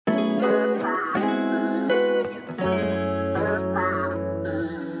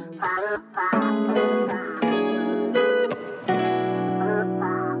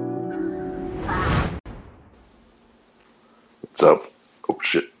What's up? Oh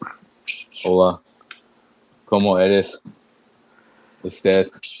shit. Hola. ¿Cómo eres?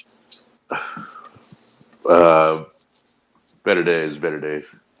 Usted. Better days.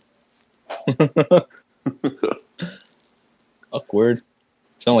 Awkward.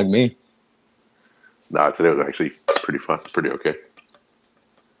 Sound like me. Nah, today was actually pretty fun. Pretty okay.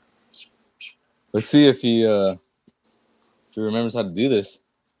 Let's see if he remembers how to do this.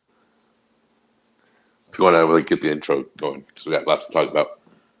 Let's go on and really get the intro going because we got lots to talk about.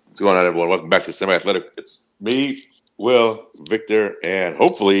 What's going on, everyone? Welcome back to Semi Athletic. It's me, Will, Victor, and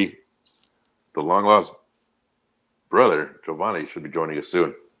hopefully the long lost brother Giovanni should be joining us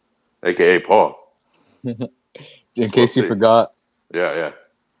soon, aka Paul. In case you forgot. Yeah.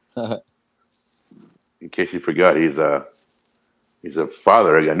 In case you forgot, he's a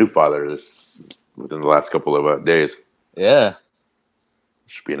father, a new father within the last couple of days. Yeah.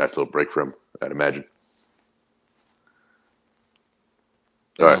 Should be a nice little break for him, I'd imagine.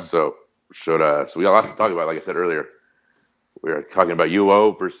 All right, so we got lots to talk about. Like I said earlier, we are talking about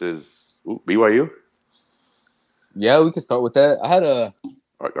UO versus BYU. Yeah, we can start with that. I had our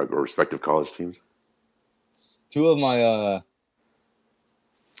respective college teams. Two of my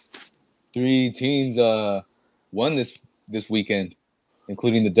 3 teams won this weekend,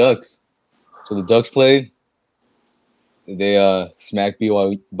 including the Ducks. So the Ducks played. They smacked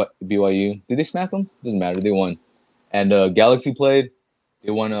BYU. Did they smack them? Doesn't matter. They won. And Galaxy played. They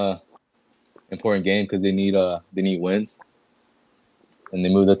won a important game because they need wins. And they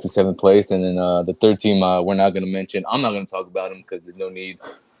moved up to 7th place. And then the third team we're not going to mention. I'm not going to talk about them because there's no need.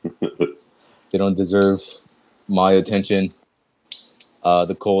 They don't deserve my attention.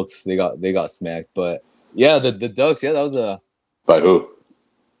 The Colts, they got smacked. But yeah, the Ducks, yeah, that was a. By who?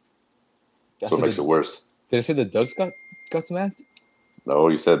 That's what makes it worse. Did I say the Ducks got smacked? No,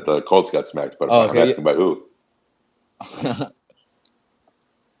 you said the Colts got smacked, but I'm asking by who.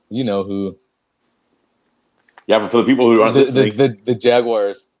 You know who. Yeah, but for the people who aren't listening. The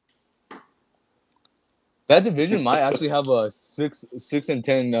Jaguars. That division might actually have a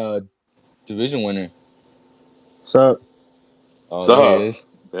 6-10 division winner. What's up? Oh, there he is.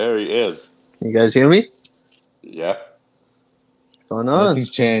 There he is. Can you guys hear me? Yeah. What's going on? Nothing's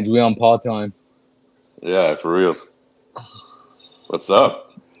changed. We on Paul time. Yeah, for reals. What's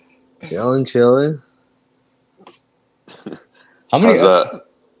up? Chilling. How many?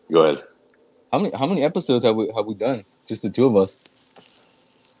 Go ahead. How many episodes have we done? Just the two of us.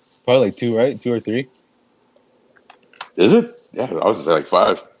 Probably like 2, right? 2 or 3. Is it? Yeah, I was gonna say like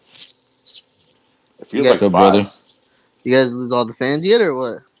 5. It feels like 5. Brother. You guys lose all the fans yet, or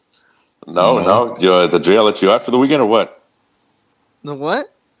what? No. The jail let you out for the weekend, or what? The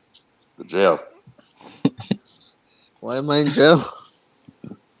what? The jail. Why am I in jail?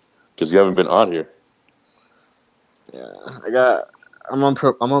 Because you haven't been on here. Yeah, I'm on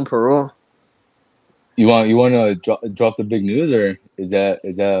parole. You want to drop the big news, or is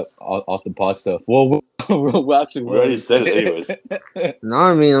that off the pod stuff? Well, we already said it anyways. No,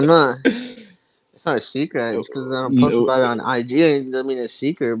 I mean I'm not. It's not a secret. Just because I don't post about it on IG, it doesn't mean it's a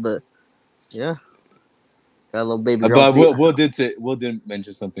secret. But yeah, got a little baby girl. But Will did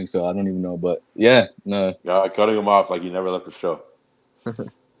mention something, so I don't even know. But yeah, no. Yeah, cutting him off like he never left the show.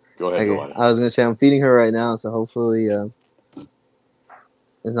 Go ahead, go on. I was gonna say I'm feeding her right now, so hopefully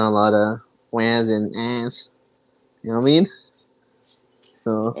there's not a lot of whans and ands. You know what I mean?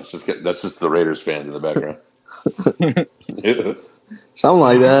 So that's just the Raiders fans in the background. Something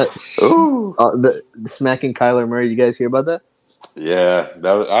like that. The smacking Kyler Murray. You guys hear about that? Yeah,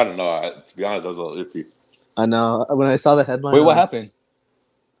 I don't know. To be honest, I was a little iffy. I know. When I saw the headline. Wait, what happened?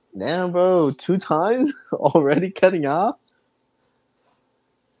 Damn, bro, 2 times already cutting off.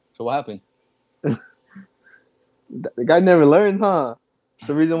 So what happened? The guy never learns, huh? That's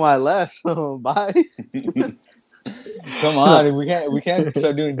the reason why I left. Bye. Come on, we can't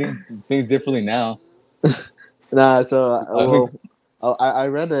start doing things differently now. Nah, so I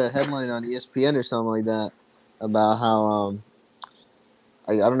read a headline on ESPN or something like that about how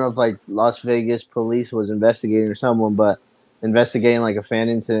I don't know if like Las Vegas police was investigating or someone, but investigating like a fan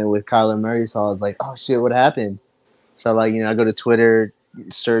incident with Kyler Murray. So I was like, oh shit, what happened? So like I go to Twitter,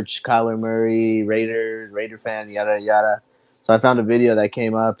 search Kyler Murray, Raider fan, yada yada. So I found a video that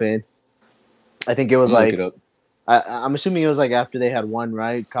came up, and I think it was like I'm assuming it was like after they had won,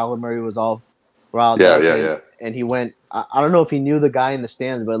 right? Kyler Murray was all riled up. Yeah. And he went. I don't know if he knew the guy in the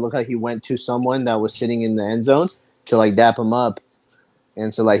stands, but it looked like he went to someone that was sitting in the end zone to like dap him up.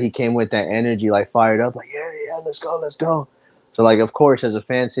 And so like he came with that energy, like fired up, like yeah, let's go. So like of course, as a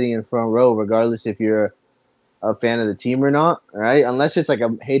fan sitting in front row, regardless if you're a fan of the team or not, right? Unless it's like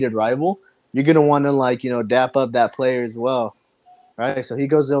a hated rival, you're gonna want to like dap up that player as well. right? So he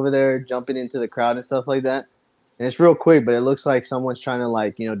goes over there, jumping into the crowd and stuff like that. And it's real quick, but it looks like someone's trying to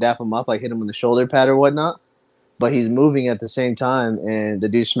like dap him up, like hit him with the shoulder pad or whatnot. But he's moving at the same time, and the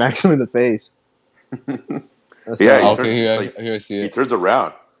dude smacks him in the face. Yeah, Okay, here I see he it. turns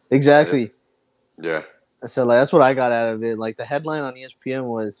around. exactly. Yeah. So like that's what I got out of it. Like the headline on ESPN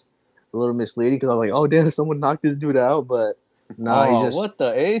was a little misleading because I was like, oh damn, someone knocked this dude out, but nah, he just what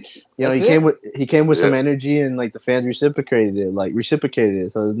the H? he That's came with some Yeah. energy and like the fans reciprocated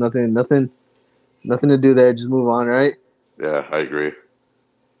it. So there's nothing to do there. Just move on, right? Yeah, I agree.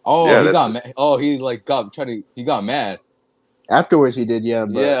 Oh, Yeah, he that's- got mad. Oh, he like he got mad. Afterwards, he did, yeah.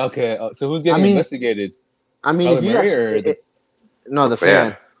 But Yeah, okay. So who's getting I mean- investigated? I mean, Tyler if you Murray got or the- no, the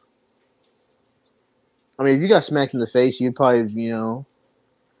fan. I mean, if you got smacked in the face, you'd probably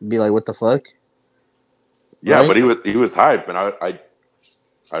be like, "What the fuck?" Yeah, Right? but he was hype, and I'd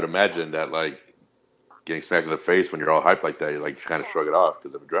imagine that like getting smacked in the face when you're all hyped like that, you like kind of shrug it off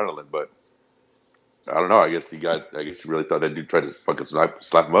because of adrenaline. But I don't know. I guess he really thought that dude tried to fucking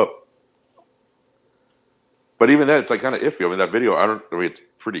slap him up. But even then, it's like kind of iffy. I mean, that video, I mean, it's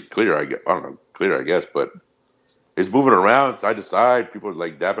pretty clear. I don't know, clear, I guess, but he's moving around side to side. People are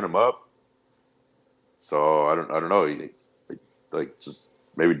like dapping him up. So I don't know. Like just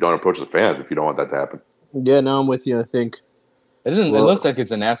maybe don't approach the fans if you don't want that to happen. Yeah, no, I'm with you. I think. It doesn't. Well- It looks like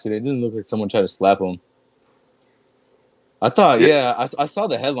it's an accident. It doesn't look like someone tried to slap him. I thought, I saw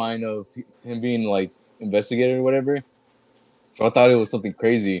the headline of him being like investigated or whatever, so I thought it was something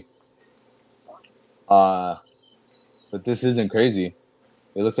crazy. But this isn't crazy.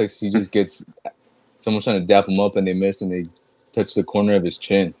 It looks like he just gets someone trying to dap him up and they miss and they touch the corner of his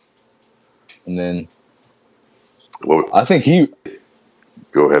chin, and then Well, I think he.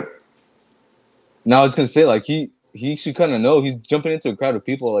 go ahead. Now I was gonna say like he should kind of know he's jumping into a crowd of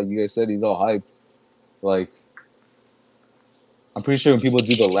people like you guys said he's all hyped, like. I'm pretty sure when people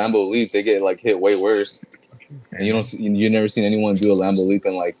do the Lambo leap, they get like hit way worse. And you've never seen anyone do a Lambo leap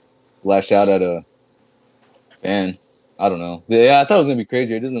and like lash out at a fan. I don't know. Yeah, I thought it was gonna be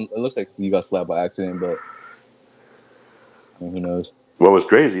crazier. It looks like you got slapped by accident, but I mean, who knows? What was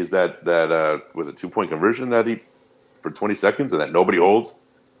crazy is that was a 2-point conversion that he for 20 seconds and that nobody holds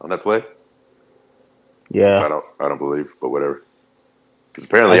on that play. Which Yeah. I don't believe, but whatever. Because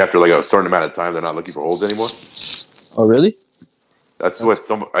apparently after like a certain amount of time, they're not looking for holds anymore. Oh, really? That's what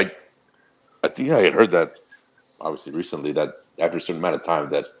I think I heard that obviously recently that after a certain amount of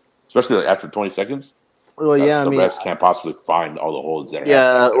time that especially like after 20 seconds, Well, yeah. I the mean, refs can't possibly find all the holds that are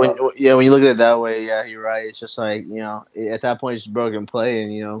yeah. happening. When you look at it that way, yeah, you're right. It's just like at that point it's broken play,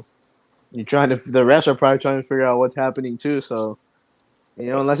 and you're trying to. The refs are probably trying to figure out what's happening too. So,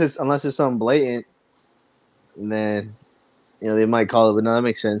 unless it's something blatant, then they might call it. But no, that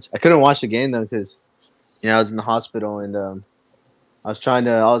makes sense. I couldn't watch the game though because I was in the hospital and I was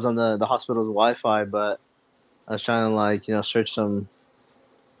on the hospital's Wi-Fi, but I was trying to like search some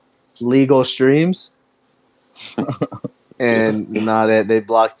legal streams, and they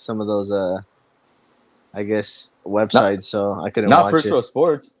blocked some of those I guess websites, so I couldn't Not watch First it. Row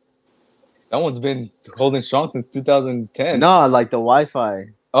Sports. That one's been holding strong since 2010. No, like the Wi-Fi,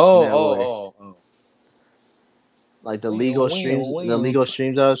 Oh. like the Wing, legal wing, streams, wing. the legal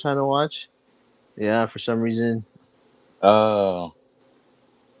streams I was trying to watch. Yeah, for some reason. Oh.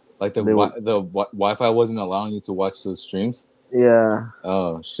 Like the They were- Wi-Fi wasn't allowing you to watch those streams. Yeah,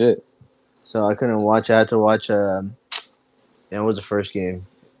 Oh shit! so I couldn't watch. I had to watch. What was the first game?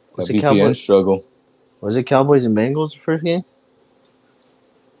 A Was it VPN struggle. Was it Cowboys and Bengals the first game?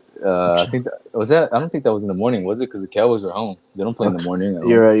 I think that. I don't think that was in the morning, was it? Because the Cowboys were home. They don't play in the morning. at home.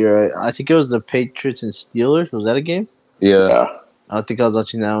 You're right. I think it was the Patriots and Steelers. Was that a game? Yeah. I don't think I was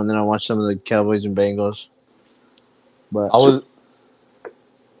watching that one. Then I watched some of the Cowboys and Bengals. But I was.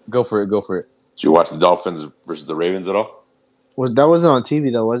 Go for it. Did you watch the Dolphins versus the Ravens at all? that wasn't on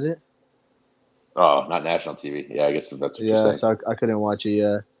TV though, was it? Oh, not national TV. Yeah, I guess that's what you're Yeah, saying. so I couldn't watch it.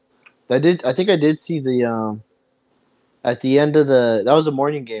 Yeah, I think I did see the at the end of that was a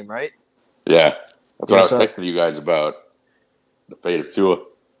morning game, right? Yeah, that's what I was so- texting you guys about the fate of Tua.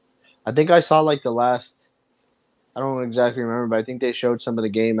 I think I saw like the last. I don't exactly remember, but I think they showed some of the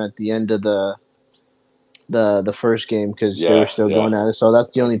game at the end of the first game because they were still going at it. So that's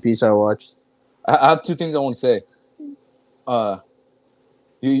the only piece I watched. I have two things I want to say.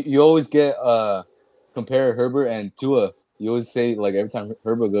 You always get compare Herbert and Tua. You always say like every time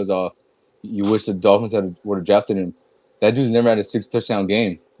Herbert goes off, you wish the Dolphins would have drafted him. That dude's never had a 6-touchdown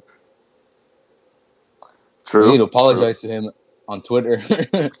game. True. You need to apologize to him on Twitter.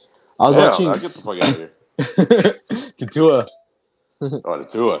 I was watching. I'll get the fuck out of here. To Tua. Oh, the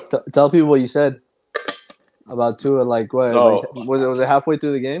Tua. Tell people what you said. About Tua, like what? So Like was it halfway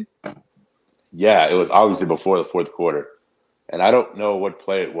through the game? yeah, it was obviously before the fourth quarter, and I don't know what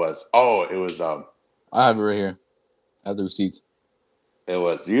play it was. Oh, it was I have it right here. I have the receipts. it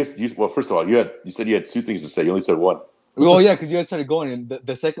was you. Well, first of all, you said you had two things to say. You only said one. Well, yeah, because you guys started going, and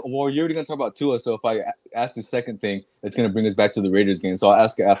the second. Well, you're already gonna talk about Tua, so if I ask the second thing, it's gonna bring us back to the Raiders game. So I'll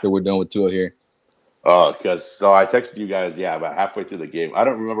ask it after we're done with Tua here. Oh, because so I texted you guys, about halfway through the game. I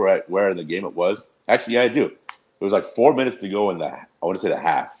don't remember where in the game it was. Actually, yeah, I do. It was like 4 minutes to go in the. I want to say the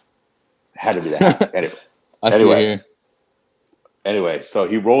half. It had to be the half. Anyway, I see it here. Anyway, so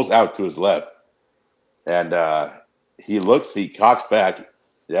he rolls out to his left, and he looks. He cocks back.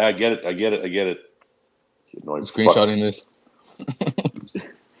 Yeah, I get it. Annoying Screenshotting this.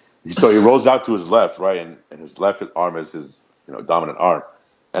 So he rolls out to his left, right, and his left arm is his dominant arm,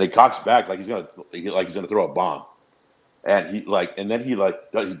 and he cocks back like he's gonna throw a bomb, and he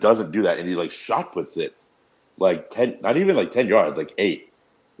doesn't do that, and he like shot puts it like 10, not even like 10 yards, like 8.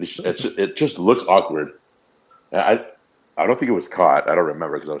 It just looks awkward. And I don't think it was caught. I don't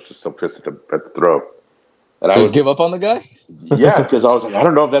remember because I was just so pissed at the throw. And I was give up on the guy. Yeah, because I was like, I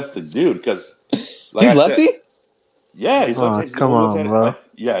don't know if that's the dude because like he's lefty. Yeah, he's lefty. Come on, bro.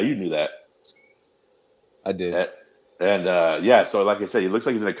 Yeah, you knew that. I did. And yeah, so like I said, he looks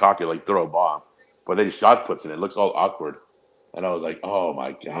like he's gonna cock it, like throw a bomb, but then he shot puts it. It looks all awkward, and I was like, "Oh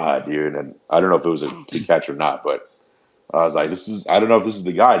my god, dude!" And I don't know if it was a big catch or not, but I was like, I don't know if this is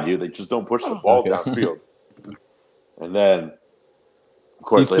the guy, dude. They just don't push the ball downfield. And then, of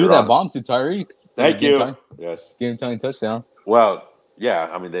course, he threw that bomb to Tyreek. Thank you. Yes, game-tying touchdown. Well, yeah,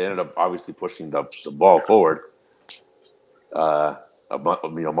 I mean, they ended up obviously pushing the ball forward,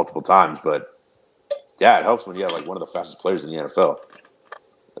 multiple times, but. Yeah, it helps when you have like one of the fastest players in the NFL.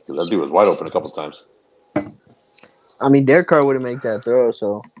 Because that dude was wide open a couple times. I mean, Derek Carr wouldn't make that throw,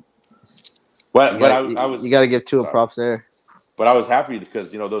 so. But I was. You got to give Tua props there. But I was happy because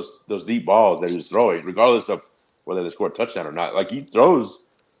those deep balls that he was throwing, regardless of whether they scored a touchdown or not, like he throws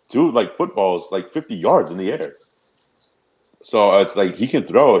two like footballs like 50 yards in the air. So it's like he can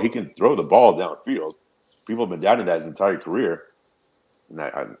throw the ball downfield. People have been doubting that his entire career.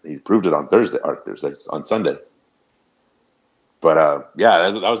 And he proved it on on Sunday. But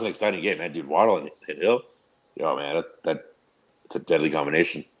yeah, that was an exciting game, man. Dude, Waddle and Hill, man, it's a deadly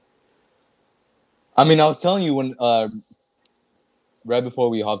combination. I mean, I was telling you when right before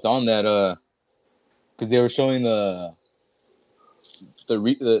we hopped on that because they were showing they're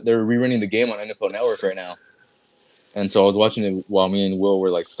rerunning the game on NFL Network right now, and so I was watching it while me and Will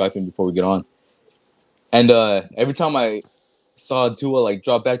were like Skyping before we get on, and every time I saw Tua like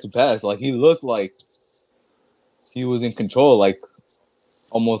drop back to pass, like he looked like he was in control like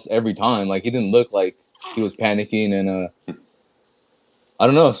almost every time. Like he didn't look like he was panicking, and I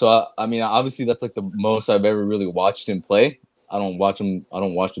don't know. So I mean, obviously that's like the most I've ever really watched him play. I don't watch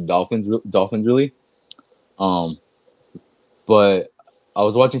the Dolphins really. But I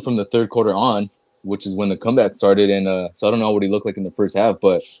was watching from the third quarter on, which is when the comeback started, and so I don't know what he looked like in the first half,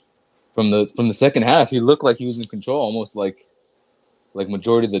 but from the second half, he looked like he was in control almost like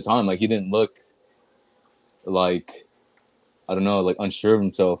majority of the time. Like he didn't look like, I don't know, like unsure of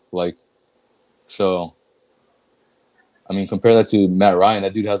himself. Like, so, I mean, compare that to Matt Ryan.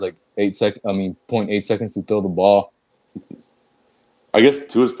 That dude has like 0.8 seconds to throw the ball. I guess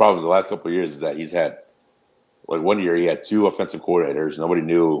Tua's problem the last couple of years is that he's had, like 1 year he had 2 offensive coordinators. Nobody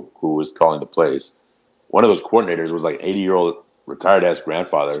knew who was calling the plays. One of those coordinators was like 80-year-old retired ass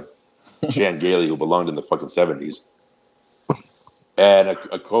grandfather, Chan Gailey, who belonged in the fucking 70s. And a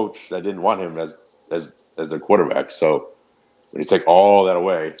coach that didn't want him as their quarterback. So when you take all that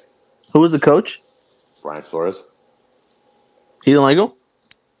away, who was the coach? Brian Flores. He didn't like him?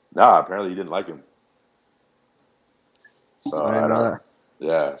 Nah, apparently he didn't like him. So I didn't know that.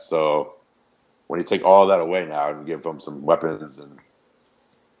 Yeah, so when you take all that away now and give him some weapons, and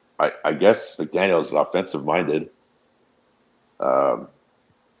I guess McDaniel's offensive minded. Hopefully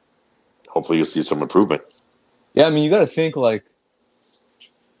you'll see some improvement. Yeah, I mean, you got to think like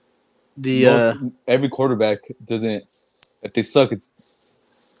every quarterback doesn't. If they suck, it's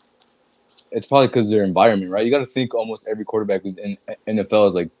probably because of their environment, right? You got to think almost every quarterback who's in NFL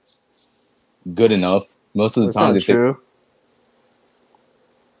is like good enough most of the time. That's true.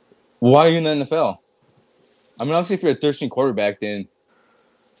 Why are you in the NFL? I mean, obviously, if you're a third-string quarterback, then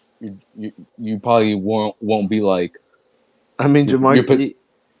you probably won't be like. I mean, Jamar.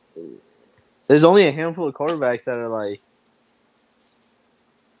 There's only a handful of quarterbacks that are like.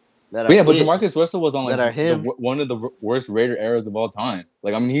 But Jamarcus Russell was on like one of the worst Raider eras of all time.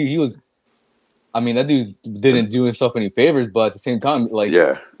 Like, I mean, he was. I mean, that dude didn't do himself any favors, but at the same time, like,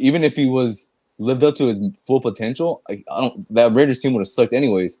 even if he was, lived up to his full potential, that Raiders team would have sucked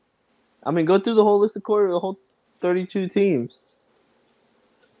anyways. I mean, go through the whole list of the whole 32 teams.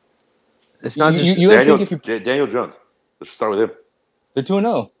 It's not just Daniel Jones. Let's start with him. They're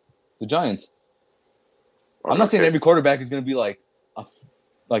 2-0, the Giants. I'm not saying every quarterback is going to be like a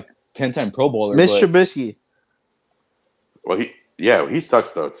 10-time Pro Bowler. Mitch Trubisky. Well, he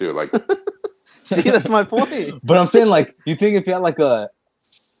sucks though too. Like, see, that's my point. But I'm saying, like, you think if you had like a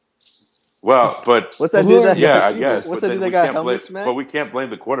but what's that dude? I guess. What's that dude that got helmet smacked? But we can't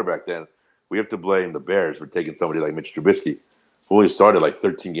blame the quarterback then. We have to blame the Bears for taking somebody like Mitch Trubisky, who only started like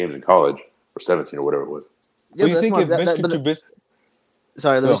 13 games in college or 17 or whatever it was. Yeah, you think if Mitch Trubisky?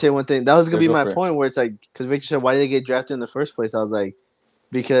 Sorry, let me say one thing. That was gonna be my point. Where it's like, because Victor said, "Why did they get drafted in the first place?" I was like,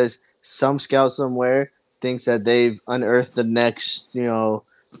 because some scout somewhere thinks that they've unearthed the next,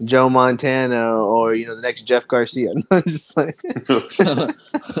 Joe Montana or the next Jeff Garcia. I'm just like,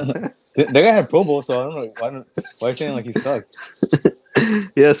 that guy had Pro Bowl, so I don't know why are you saying like he sucked.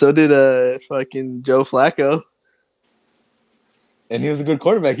 Yeah, so did fucking Joe Flacco, and he was a good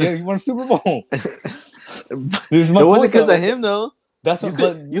quarterback. Yeah, he won a Super Bowl. This is my it point, wasn't because of him though. That's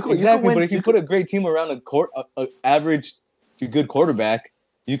exactly. But if you put a great team around a average to good quarterback,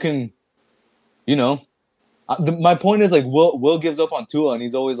 you can, my point is like Will gives up on Tua, and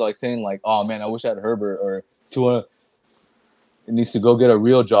he's always like saying like, "Oh man, I wish I had Herbert," or Tua needs to go get a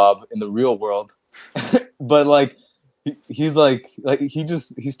real job in the real world. But like he's like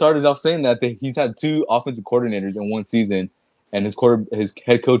he started off saying that he's had 2 offensive coordinators in one season, and his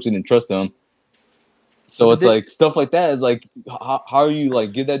head coach didn't trust him. So it's like stuff like that is like how are you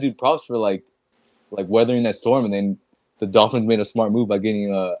like give that dude props for like weathering that storm, and then the Dolphins made a smart move by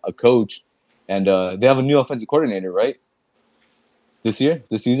getting a coach, and they have a new offensive coordinator right this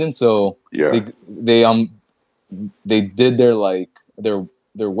season. So yeah, they did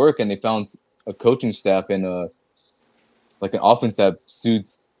their work, and they found a coaching staff and like an offense that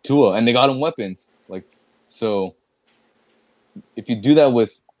suits Tua, and they got him weapons. Like, so if you do that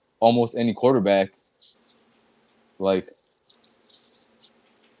with almost any quarterback, like,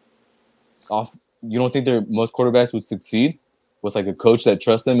 you don't think most quarterbacks would succeed with like a coach that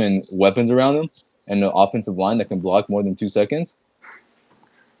trusts them and weapons around them and an offensive line that can block more than 2 seconds?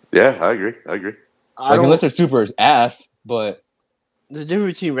 Yeah, I agree. Like, unless they're super ass, but there's a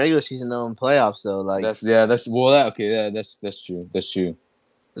difference between regular season though and playoffs though. Like that's true.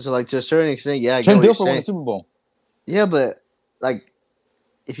 So like to a certain extent, yeah. Trent Dilfer won the Super Bowl. Yeah, but like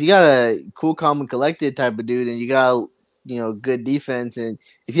if you got a cool, calm, and collected type of dude, and you got good defense, and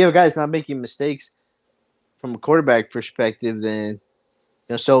if you have a guy that's not making mistakes from a quarterback perspective, then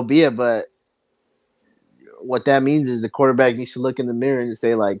so be it. But what that means is the quarterback needs to look in the mirror and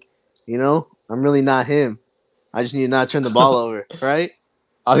say like, I'm really not him. I just need to not turn the ball over, right?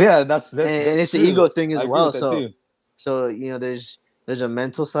 Oh yeah, that's and it's an ego thing as well. So there's a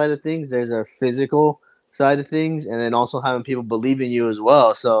mental side of things, there's a physical side of things, and then also having people believe in you as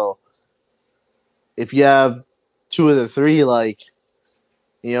well. So if you have 2 of the 3, like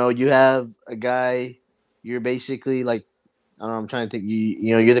you have a guy, you're basically like, I don't know, I'm trying to think.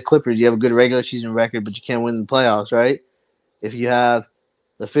 You're the Clippers. You have a good regular season record, but you can't win the playoffs, right? If you have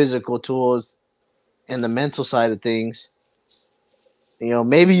the physical tools and the mental side of things,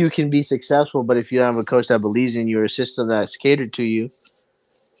 maybe you can be successful. But if you have a coach that believes in you or a system that's catered to you,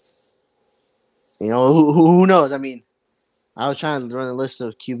 who knows? I mean, I was trying to run a list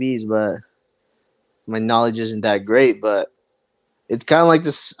of QBs, but my knowledge isn't that great. But it's kind of like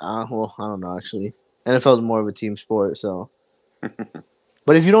this. Well, I don't know, actually. NFL is more of a team sport, so.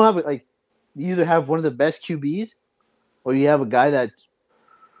 But if you don't have you either have one of the best QBs, or you have a guy that's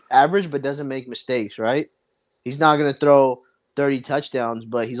average but doesn't make mistakes, right? He's not going to throw 30 touchdowns,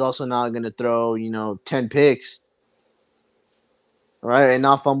 but he's also not going to throw 10 picks, right? And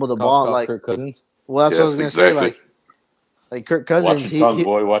not fumble the ball like Kirk Cousins. Well, that's what I was going to say. Like Kirk Cousins. Watch your tongue,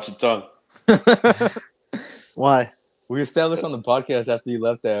 boy. Watch your tongue. Why? We established on the podcast after you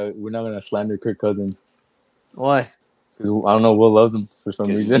left that we're not going to slander Kirk Cousins. Why? Because I don't know, Will loves him for some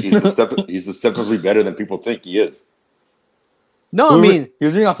reason. He's deceptively better than people think he is. No, I mean he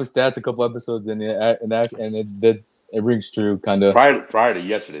was reading off his stats a couple episodes, and it rings true, kind of. Prior to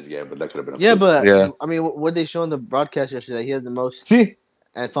yesterday's game, but that could have been. I mean, what they showed in the broadcast yesterday, he has the most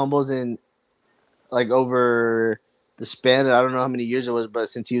and fumbles in over the span. I don't know how many years it was, but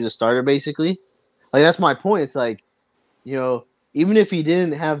since he was a starter, basically, that's my point. It's like, even if he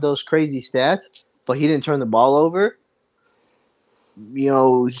didn't have those crazy stats, but he didn't turn the ball over,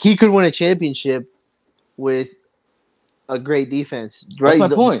 he could win a championship with a great defense. Right?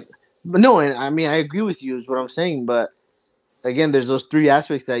 That's my point. But no, and I mean, I agree with you is what I'm saying, but again, there's those three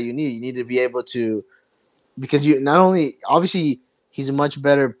aspects that you need. You need to be able to, because you not only obviously he's a much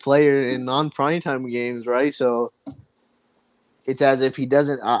better player in non-primetime games, right? So it's as if he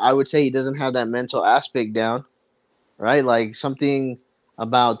doesn't. I would say he doesn't have that mental aspect down, right? Like something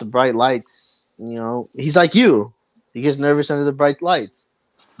about the bright lights. You know, he's like you. He gets nervous under the bright lights.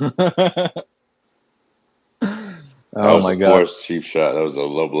 That Oh was my a god! forced cheap shot. That was a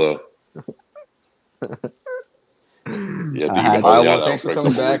low blow. Yeah, I you had can All right, hold well, out thanks for for a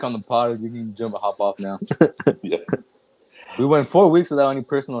coming couple back on weeks. the pod. You can hop off now. Yeah. We went 4 weeks without any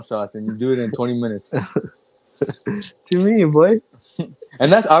personal shots, and you do it in 20 minutes. to me, boy.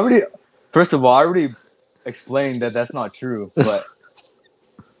 And that's already. First of all, I already explained that that's not true, but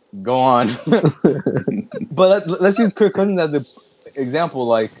go on. But let's use Kirk Cousins as the example.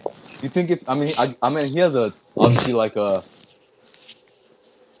 Like, you think if I mean he has a obviously like a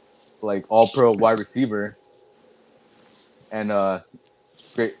like all pro wide receiver and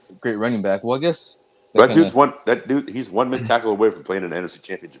great running back. Well, I guess that That kind dude's of one. That dude, he's one missed tackle away from playing an NFC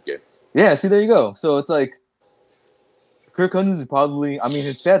Championship game. yeah. See, there you go. So it's like Kirk Cousins is probably. I mean,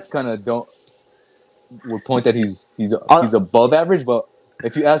 his stats kind of don't would point that he's above average, but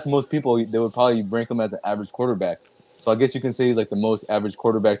if you ask most people, they would probably rank him as an average quarterback. So I guess you can say he's like the most average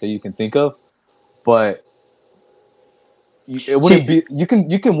quarterback that you can think of, but it wouldn't be. You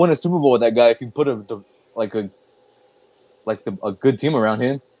can win a Super Bowl with that guy if you put like a a good team around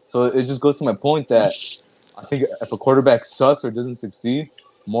him. So it just goes to my point that I think if a quarterback sucks or doesn't succeed,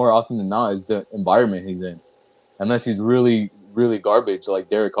 more often than not is the environment he's in, unless he's really garbage like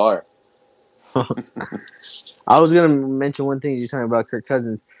Derek Carr. I was gonna mention one thing you're talking about Kirk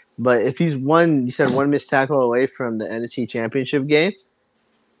Cousins, but if he's you said one missed tackle away from the NFC Championship game.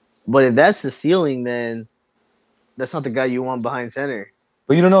 But if that's the ceiling, then that's not the guy you want behind center.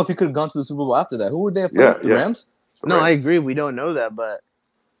 But you don't know if he could have gone to the Super Bowl after that. Who would they have Yeah, played? The yeah. Rams? No, I Rams. agree. We don't know that, but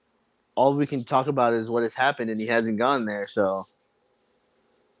all we can talk about is what has happened, and he hasn't gone there. So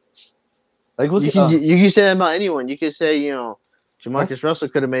Like look, you can say that about anyone. You could say that's Jamarcus Russell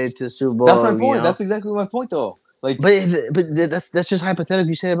could have made it to the Super Bowl. that's my point. That's exactly my point, though. Like, but that's just hypothetical.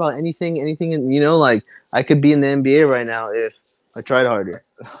 You say about anything, like I could be in the NBA right now if I tried harder.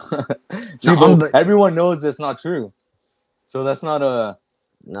 see, No, but everyone knows that's not true. So that's not a.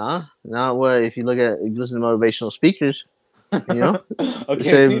 Nah, not what if you listen to motivational speakers, Okay,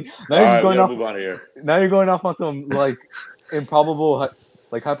 say, see, now All you're just right, we going gotta off. move on here. Now you're going off on some like improbable,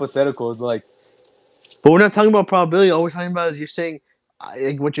 like hypotheticals. Like, but we're not talking about probability. All we're talking about is you're saying,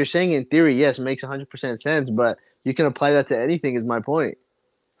 like, what you're saying in theory, yes, makes 100% sense, but you can apply that to anything. Is my point.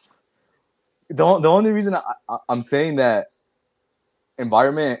 the only reason I'm saying that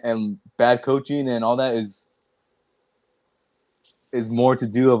environment and bad coaching and all that is more to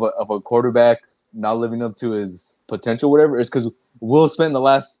do of a quarterback not living up to his potential, whatever, is because Will spent the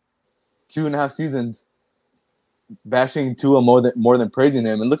last 2.5 seasons bashing Tua more than praising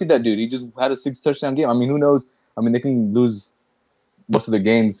him. And look at that dude; he just had a 6 touchdown game. I mean, who knows? I mean, they can lose most of the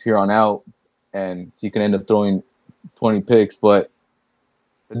games here on out, and he can end up throwing 20 picks. But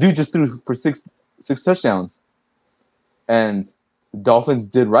the dude just threw for six touchdowns, and the Dolphins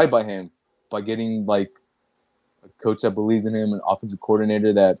did right by him by getting like a coach that believes in him, an offensive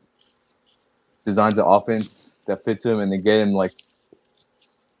coordinator that designs an offense that fits him, and they get him like.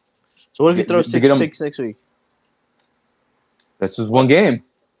 So what if he throws to 6 get him- picks next week? That's just one game.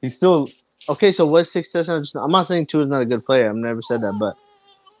 He's still Okay, so what's 6 touchdowns? I'm not saying Tua is not a good player. I've never said that, but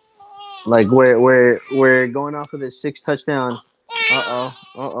like we're going off of this 6 touchdown.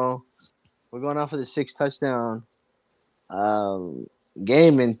 We're going off of the 6 touchdown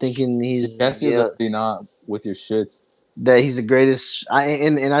game and thinking Cassie is already not with your shits. that he's the greatest.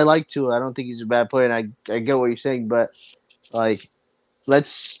 And I like Tua. I don't think he's a bad player, and I get what you're saying, but like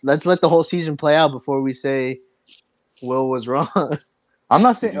let's let the whole season play out before we say Will was wrong. I'm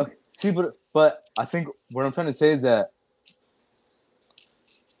not saying okay, see, but I think what I'm trying to say is that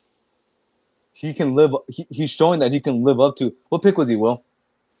he can live. He's showing that he can live up to. What pick was he, Will?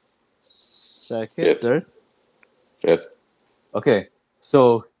 Second, third. Fifth. Okay,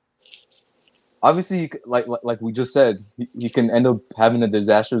 so obviously, like we just said, he can end up having a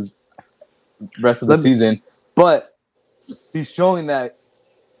disastrous rest of the season. But he's showing that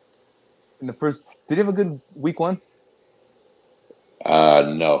in the first. Did he have a good week 1?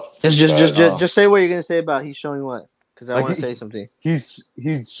 No. Just say what you're gonna say about he's showing what, because I want to say something. He's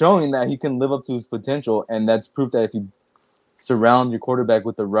showing that he can live up to his potential, and that's proof that if you surround your quarterback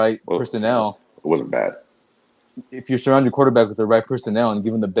with the right personnel, it wasn't bad. If you surround your quarterback with the right personnel and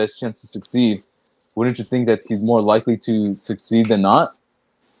give him the best chance to succeed, wouldn't you think that he's more likely to succeed than not?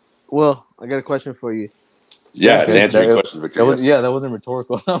 Well, I got a question for you. Yeah, it's Okay, answering your question, Victor. that wasn't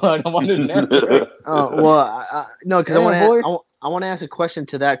rhetorical. I wanted an answer. Well, no, because Damn, boy. I want to ask a question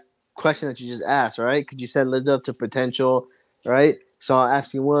to that question that you just asked, right? Because you said lived up to potential, right? So I'll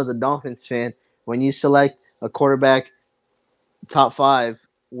ask you, Will, as a Dolphins fan, when you select a quarterback top 5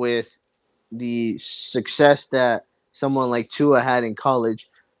 with the success that someone like Tua had in college,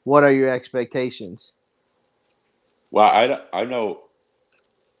 what are your expectations? Well, I know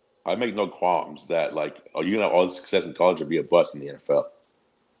I make no qualms that like, oh, you can have all the success in college and be a bust in the NFL.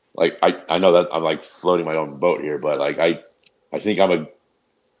 Like I know that I'm like floating my own boat here, but like I think I'm a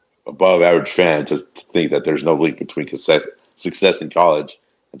above average fan to think that there's no link between success in college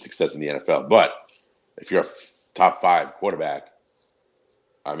and success in the NFL. But if you're a top 5 quarterback,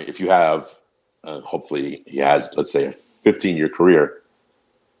 I mean, if you have, hopefully he has, let's say, a 15-year career,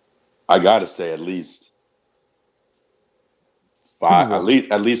 I got to say at least five,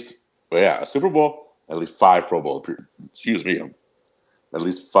 at least, well, yeah, a Super Bowl, at least 5 Pro Bowl appearances. Excuse me, at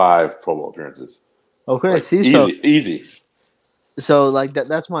least 5 Pro Bowl appearances. Okay, Like, see, easy. so like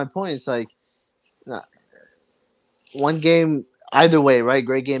that's my point. It's like uh, one game either way, right?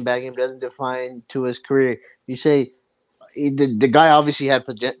 Great game, bad game doesn't define to his career. You say the guy obviously had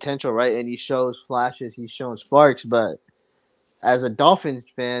potential, right? And he shows flashes, he's shown sparks. But as a Dolphins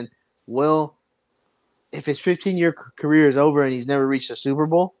fan, will if his 15-year career is over and he's never reached a Super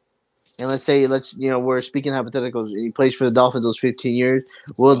Bowl, and let's say we're speaking hypotheticals, and he plays for the Dolphins those 15 years,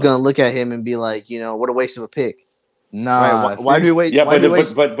 Will's gonna look at him and be like, what a waste of a pick. Right? Nah, Why do we wait? Yeah, why do we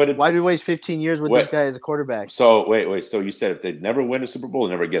waste? but Why do we waste 15 years with wait, this guy as a quarterback? So wait. So you said if they never win a Super Bowl,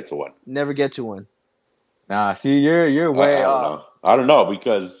 they never get to one. Never get to one. Nah, see, you're way off. I don't know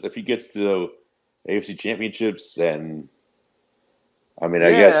because if he gets to AFC championships, and I mean,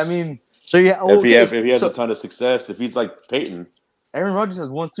 I guess so yeah. if he has a ton of success, if he's like Peyton, Aaron Rodgers has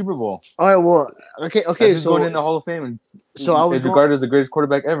 1 Super Bowl. All right. Well, okay. He's going in the Hall of Fame and is regarded as the greatest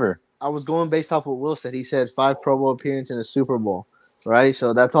quarterback ever. I was going based off what Will said. He said 5 Pro Bowl appearances and a Super Bowl, right?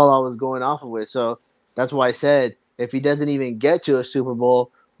 So that's all I was going off of with. So that's why I said if he doesn't even get to a Super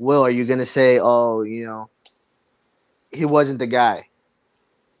Bowl, Will, are you gonna say, oh, he wasn't the guy?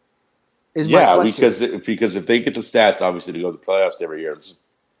 because if they get the stats, obviously to go to the playoffs every year,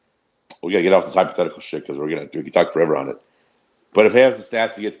 we gotta get off this hypothetical shit because we can talk forever on it. But if he has the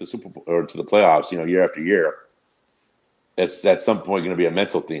stats to get to the Super Bowl or to the playoffs, year after year, it's at some point going to be a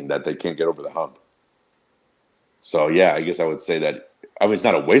mental thing that they can't get over the hump. So yeah, I guess I would say that. I mean, it's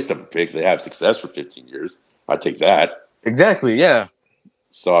not a waste of a pick. They have success for 15 years. I'd take that. Exactly. Yeah.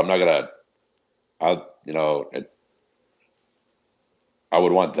 So I'm not gonna. I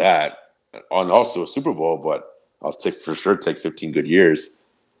would want that on also a Super Bowl, but I'll take 15 good years,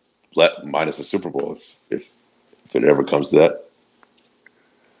 minus a Super Bowl if it ever comes to that.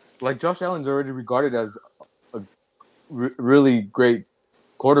 Like Josh Allen's already regarded as a really great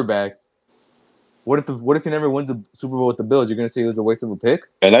quarterback. What if he never wins a Super Bowl with the Bills? You're gonna say it was a waste of a pick?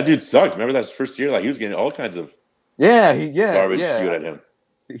 And that dude sucked. Remember that his first year? Like he was getting all kinds of garbage spewed at him.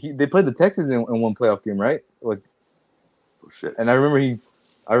 They played the Texans in one playoff game, right? Like, oh shit! And I remember he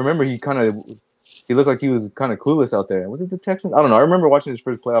kind of looked like he was kind of clueless out there. Was it the Texans? I don't know. I remember watching his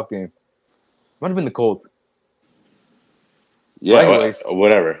first playoff game. Might have been the Colts. Yeah, anyways,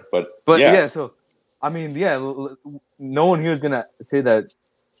 whatever. But yeah. So I mean, yeah, no one here is gonna say that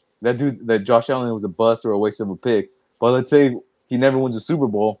Josh Allen was a bust or a waste of a pick. But let's say he never wins a Super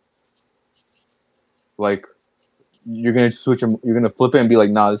Bowl. Like, you're gonna switch him. You're gonna flip it and be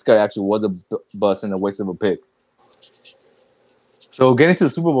like, "Nah, this guy actually was a bust and a waste of a pick." So getting to the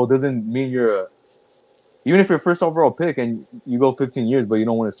Super Bowl doesn't mean even if you're first overall pick and you go 15 years, but you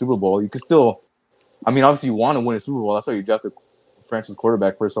don't win a Super Bowl, you can still. I mean, obviously, you want to win a Super Bowl. That's why you draft a franchise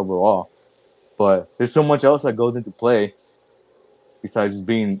quarterback first overall. But there's so much else that goes into play besides just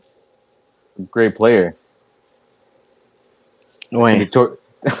being a great player. Wait. I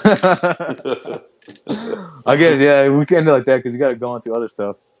guess, yeah, we can end it like that because we got to go on to other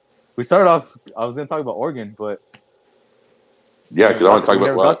stuff. We started off, I was going to talk about Oregon, but. Yeah, because I want to talk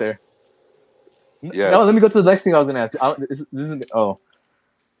about got there. Yeah. No, let me go to the next thing I was going to ask.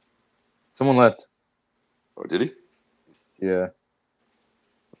 Someone left. Oh, did he? Yeah.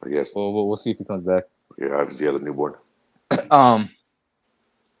 I guess. Well, we'll see if he comes back. Yeah, obviously he has a newborn.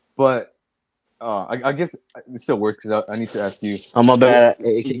 But I guess it still works because I need to ask you. I'm my bad.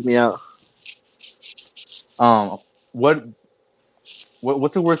 It kicked me out.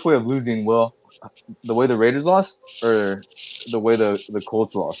 What's the worst way of losing? Will, the way the Raiders lost, or the way the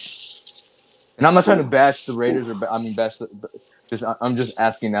Colts lost? And I'm not trying to bash the Raiders I'm just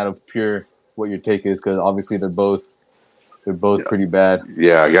asking out of pure what your take is because obviously they're both pretty bad.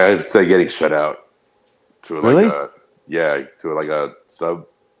 Yeah, I gotta say getting shut out. to Really? to like a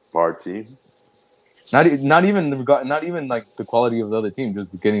subpar team. Not even like the quality of the other team,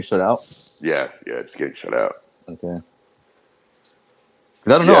 just getting shut out. Yeah, just getting shut out. Okay.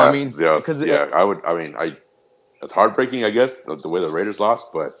 Because I don't know. Yeah, I mean, because I would. I mean, it's heartbreaking, I guess, the way the Raiders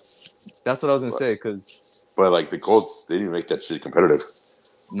lost, but that's what I was gonna say. Because like the Colts, they didn't make that shit competitive.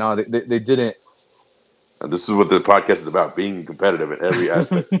 no, they didn't. And this is what the podcast is about: being competitive in every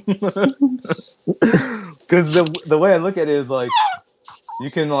aspect. Because the way I look at it is like you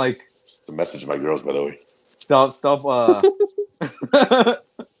can like It's a message to my girls, by the way. stop.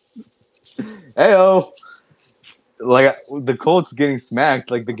 Heyo. Like the Colts getting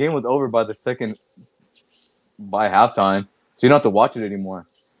smacked, like the game was over by halftime, so you don't have to watch it anymore.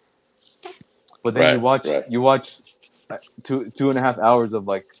 But then you watch 2.5 hours of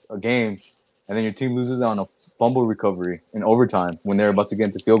like a game, and then your team loses on a fumble recovery in overtime when they're about to get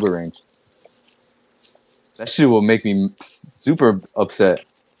into field goal range. That shit will make me super upset.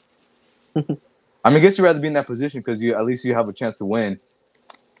 I mean, I guess you'd rather be in that position because at least you have a chance to win.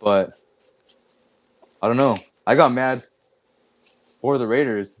 But I don't know. I got mad for the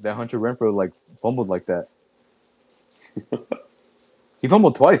Raiders that Hunter Renfrow like fumbled like that. He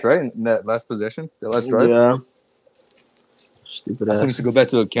fumbled twice, right? In that last possession, that last drive. Yeah. Stupid I ass. need to go back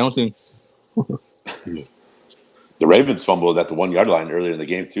to accounting. The Ravens fumbled at the 1 yard line earlier in the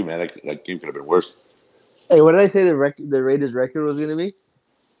game too, man. That game could have been worse. Hey, what did I say the Raiders record was gonna be?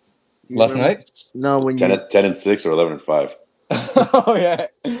 Last night? No, when 10-6 or 11-5. Oh yeah,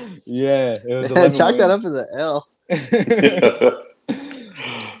 it was 11 chalk that up wins. as an L.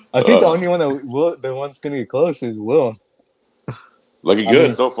 I think the only one the one's gonna get close is Will. Looking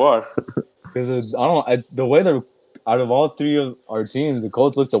good so far. Because the way they're out of all three of our teams, the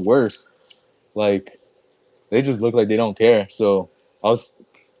Colts look the worst. Like they just look like they don't care. So I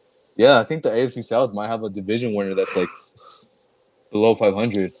think the AFC South might have a division winner that's like below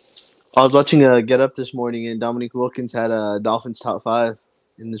 500. I was watching Get Up this morning, and Dominique Wilkins had Dolphins top 5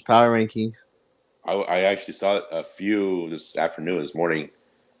 in his power ranking. I actually saw a few this morning.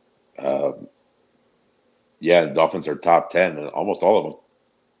 The Dolphins are top 10, and almost all of them.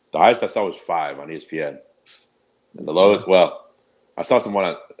 The highest I saw was 5 on ESPN, and the lowest. Well, I saw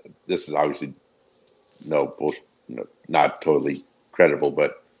someone. This is obviously no bullshit, not totally credible,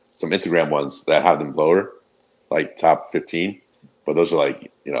 but some Instagram ones that have them lower, like top 15. But those are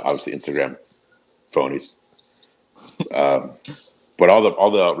like obviously Instagram phonies. But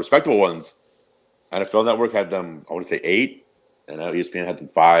all the respectable ones, NFL Network had them. I want to say 8, and ESPN had them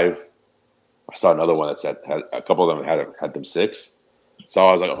 5. I saw another one had a couple of them had them 6. So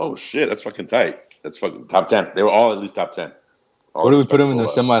I was like, oh shit, that's fucking tight. That's fucking top 10. They were all at least top 10. What do we put them in the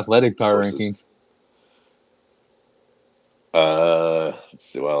semi-athletic power rankings? Let's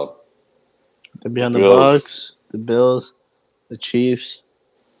see. Well, they're behind the Bucks, the Bills, the Chiefs,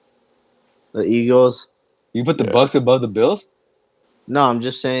 the Eagles. You put the Bucks above the Bills? No, I'm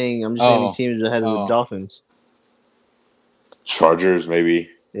just saying teams ahead of the Dolphins. Chargers, maybe.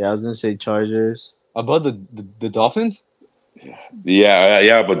 Yeah, I was gonna say Chargers above the Dolphins.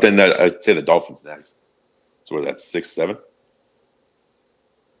 Yeah, but then I'd say the Dolphins next. So what, that's 6, 7?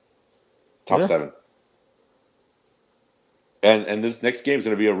 Top 7. And this next game is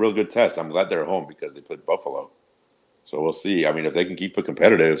going to be a real good test. I'm glad they're home because they played Buffalo. So we'll see. I mean, if they can keep it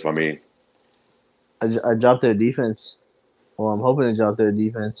competitive, I mean. I dropped their defense. Well, I'm hoping to drop their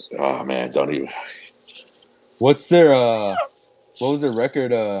defense. Oh, man, don't even. What's their what was their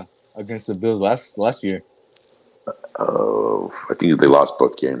record against the Bills last year? I think they lost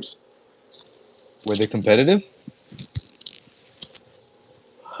both games. Were they competitive?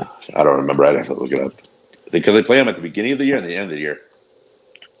 I don't remember. I'd have to look it up. Because they play them at the beginning of the year and the end of the year.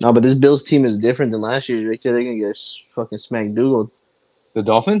 No, but this Bills team is different than last year. They're going to get fucking smack Dougal. The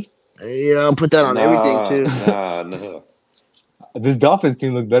Dolphins? Yeah, I'll put that on everything, too. No. This Dolphins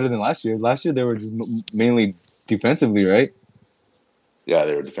team looked better than last year. Last year, they were just mainly defensively, right? Yeah,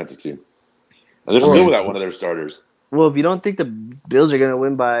 they were a defensive team. And they're still without one of their starters. Well, if you don't think the Bills are going to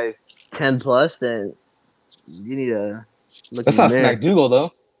win by 10 plus, then you need to look. That's not smack Dougal,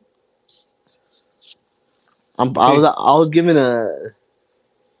 though. I was given it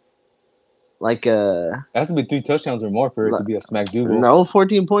has to be 3 touchdowns or more for it to be a smack Dougal. No,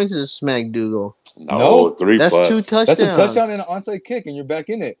 14 points is a smack Dougal. No, 3 that's plus. 2 touchdowns. That's a touchdown and an onside kick, and you're back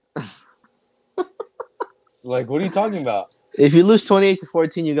in it. Like, what are you talking about? If you lose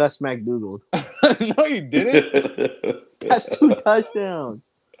 28-14, you got smack Dougal. No, you didn't. That's 2 touchdowns.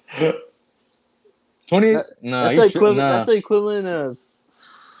 20. That's the equivalent of,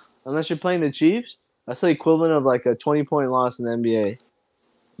 unless you're playing the Chiefs. That's the equivalent of like a 20-point loss in the NBA.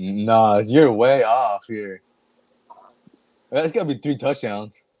 Nah, you're way off here. That's gotta be 3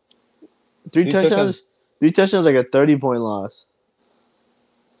 touchdowns. Three touchdowns. 3 touchdowns like a 30-point loss.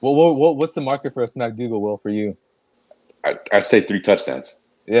 What's the market for a Smackdoodle, Will, for you? I'd say 3 touchdowns.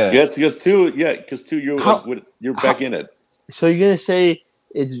 Yeah. Yes, because 2. Yeah, because 2. You're back in it. So you're gonna say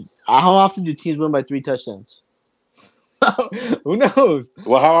it's how often do teams win by 3 touchdowns? Who knows?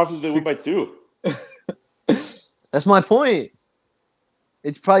 Well, how often do they win by 2? That's my point.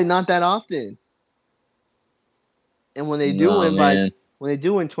 It's probably not that often. And when they do win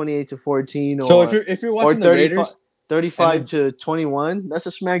 28-14, or so if you're watching the Raiders, 35 to 21, that's a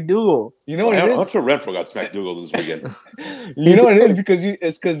Smackdoodle. You know what it is? Hunter Renfro got Smackdoodle this weekend. You know what it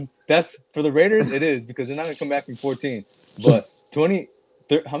is because that's for the Raiders. It is because they're not gonna come back from 14. But 20,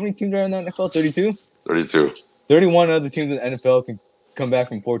 how many teams are in the NFL? 32. 32. 31 other teams in the NFL can come back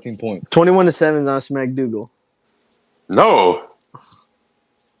from 14 points. 21-7 is not a Smackdoodle. No.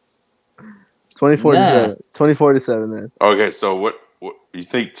 24-7. 24-7 then. Okay, so what you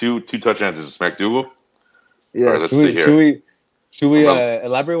think? Two touchdowns is a Smackdoodle? Yeah. Right, should we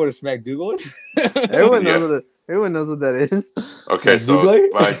elaborate what a Smackdoodle is? Everyone knows what that is. Okay, so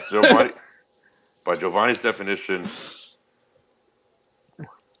by Giovanni's definition.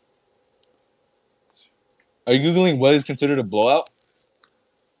 Are you googling what is considered a blowout?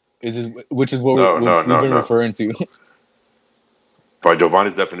 Which is what we've been referring to? By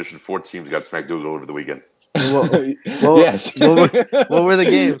Giovanni's definition, 4 teams got Smackdoodle over the weekend. Yes. What were the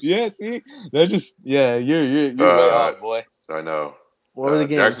games? Yeah, see, that's just you're way off, boy. I know. What were the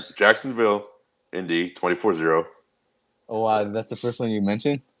games? Jacksonville, Indy, 24-0. Oh wow, that's the first one you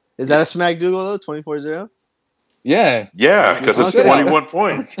mentioned. Is that a Smackdoodle though? 24-0. Yeah, because it's 21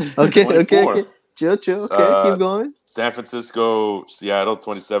 points. Okay. Chill. Okay, keep going. San Francisco, Seattle,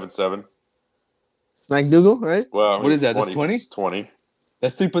 27-7. Smackdoodle, right? Well, what is that? That's 20? 20.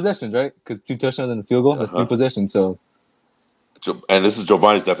 That's 3 possessions, right? Because 2 touchdowns and a field goal. That's 3 possessions. So, and this is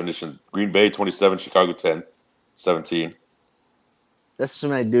Giovanni's definition: Green Bay 27, Chicago 17. That's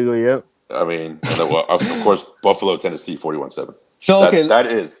Smackdoodle, yep. I mean, of course, Buffalo, Tennessee 41-7. So okay, that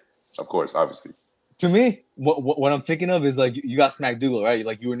is, of course, obviously. To me, what I'm thinking of is like you got Smackdoodle, right?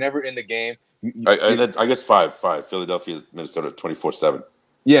 Like you were never in the game. I guess 5. Philadelphia, Minnesota 24-7.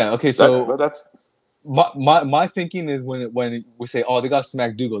 Yeah. Okay. So that's. My thinking is when we say, oh, they got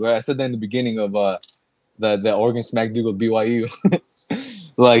Smackdoodle, right? I said that in the beginning of the Oregon Smackdoodle BYU.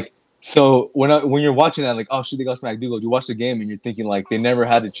 Like, so when you're watching that, like, oh shit, they got Smackdoodle. You watch the game and you're thinking like they never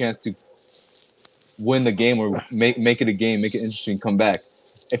had the chance to win the game or make it a game, make it interesting, come back.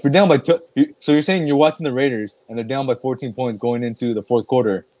 If you're down by so you're saying you're watching the Raiders and they're down by 14 points going into the 4th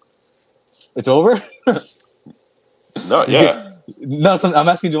quarter. It's over? No, yeah. No, I'm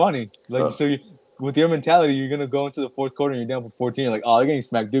asking Giovanni. Like, so with your mentality, you're gonna go into the 4th quarter and you're down for 14. You're like, oh, they're getting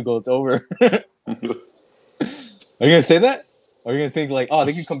Smackdoodle. It's over. Are you gonna say that? Or are you gonna think like, oh,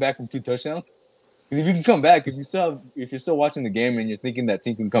 they can come back from 2 touchdowns? Because if you can come back, if you're still watching the game and you're thinking that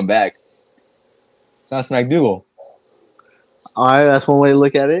team can come back, it's not Smackdoodle. All right, that's one way to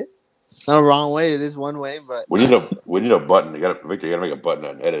look at it. It's not a wrong way. It is one way, but we need a button. Victor, you gotta make a button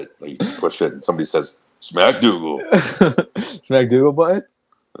on edit. Like you push it and somebody says Smackdoodle. Smackdoodle button.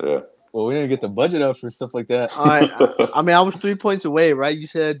 Yeah. Well, we need to get the budget up for stuff like that. All right. I mean, I was 3 points away, right? You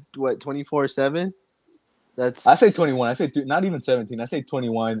said what, 24-7? That's. I say 21. I say not even 17. I say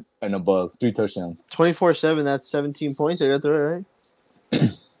 21 and above. 3 touchdowns. 24-7. That's 17 points. I got that right.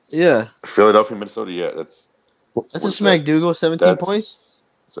 Yeah. Philadelphia, Minnesota. Yeah, that's a Smackdoodle. 17 points.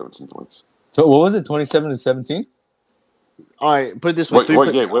 17 points. So what was it? 27-17. All right. Put it this way.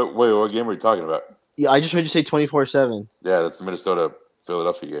 What game? What game are we talking about? Yeah, I just heard you say 24-7. Yeah, that's the Minnesota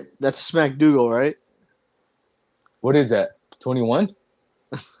Philadelphia game. That's a Smackdoodle, right? What is that? 21?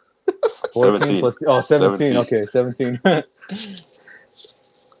 17 plus 17. Okay, 17.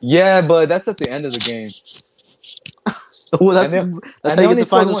 Yeah, but that's at the end of the game. Well, that's how you get the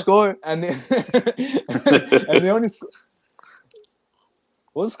final score. And they only score.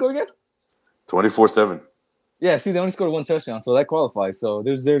 What was the score again? 24-7. Yeah, see, they only scored 1 touchdown, so that qualifies. So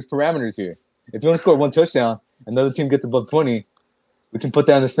there's parameters here. If you only score 1 touchdown and the other team gets above 20, we can put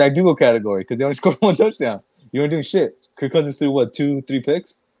that in the Smackdoodle category because they only scored 1 touchdown. You weren't doing shit. Kirk Cousins threw what, 2-3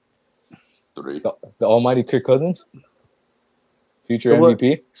 picks? 3. The almighty Kirk Cousins, future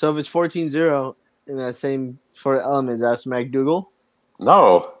MVP. So if it's 14-0 in that same sort of element, that's Smackdoodle?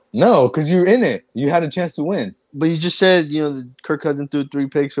 No, because you're in it. You had a chance to win. But you just said, Kirk Cousins threw 3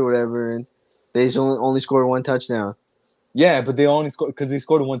 picks or whatever, and they only scored 1 touchdown. Yeah, but they only scored because they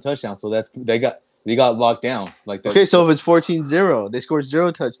scored 1 touchdown, so they got locked down like that. Okay, so if it's 14-0, they scored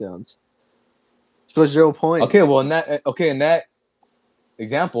 0 touchdowns. Scored 0 points. Okay, well in that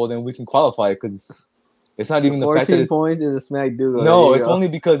example, then we can qualify it because it's not even the fact that 14 it's points is a smack Dougal. no, There you it's go. only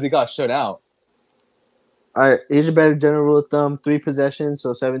because it got shut out. All right, here's a better general rule of thumb: 3 possessions,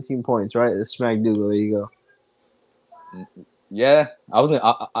 so 17 points, right? It's smack Dougal. There you go. Yeah,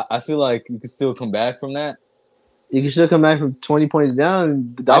 I feel like you could still come back from that. You can still come back from 20 points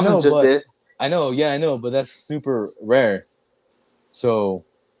down. The I Dolphins know, just but did. I know, but that's super rare. So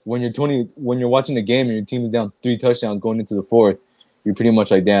when you're watching the game and your team is down 3 touchdowns going into the fourth, you're pretty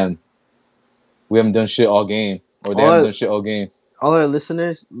much like, damn, we haven't done shit all game, or they haven't done shit all game. All our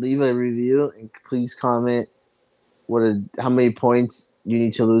listeners, leave a review and please comment how many points you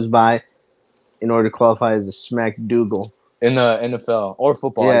need to lose by in order to qualify as a smack Dougal. In the NFL or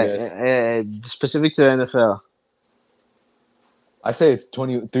football, I guess. Specific to the NFL. I say it's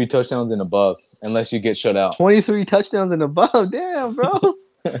 23 touchdowns and above, unless you get shut out. 23 touchdowns and above. Damn, bro.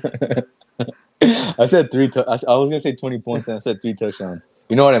 I said I was gonna say 20 points, and I said 3 touchdowns.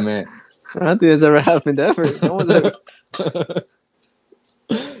 You know what I meant? I don't think that's ever happened ever. No one's ever.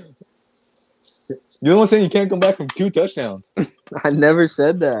 You're the one saying you can't come back from 2 touchdowns. I never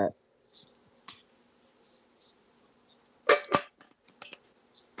said that.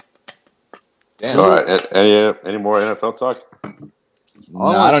 Damn. All right. Any more NFL talk? I'm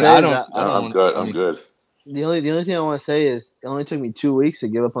good. I'm good. The only thing I want to say is it only took me 2 weeks to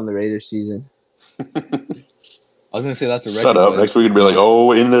give up on the Raiders season. I was gonna say that's a record. Shut up. Next week it'd be like,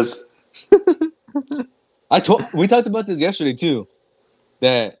 oh, in this. We talked about this yesterday too.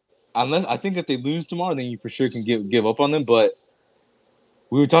 That I think if they lose tomorrow, then you for sure can give up on them. But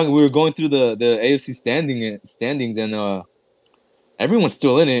we were going through the AFC standings, and everyone's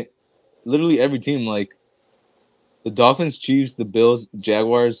still in it. Literally every team, like the Dolphins, Chiefs, the Bills,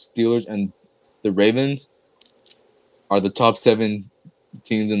 Jaguars, Steelers, and the Ravens, are the top 7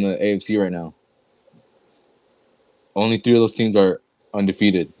 teams in the AFC right now. Only 3 of those teams are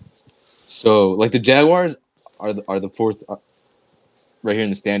undefeated. So, like the Jaguars are the 4th right here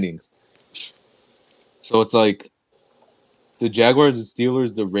in the standings. So it's like the Jaguars, the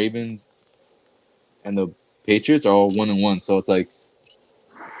Steelers, the Ravens, and the Patriots are all 1-1. So it's like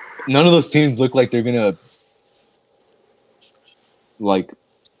none of those teams look like they're gonna like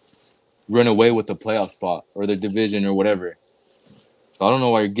run away with the playoff spot or the division or whatever. So I don't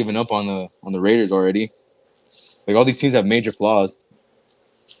know why you're giving up on the Raiders already. Like all these teams have major flaws.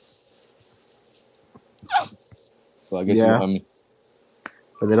 So I guess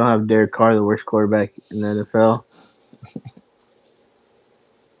but they don't have Derek Carr, the worst quarterback in the NFL.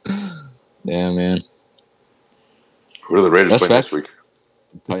 Yeah, man. Who are the Raiders playing next week?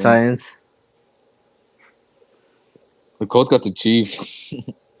 The Titans. The Colts got the Chiefs.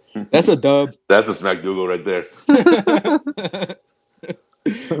 That's a dub. That's a smack Dougal right there.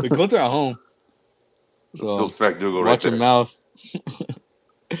 The Colts are at home. So still smack Dougal right there. Watch your mouth.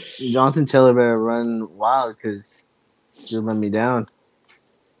 Jonathan Taylor better run wild because you'll let me down.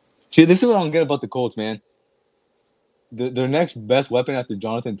 See, this is what I don't get about the Colts, man. Their next best weapon after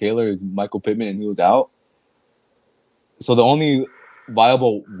Jonathan Taylor is Michael Pittman, and he was out. So the only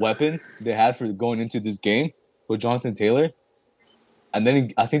viable weapon they had for going into this game was Jonathan Taylor. And then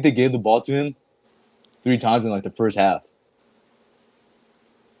I think they gave the ball to him 3 times in like the first half.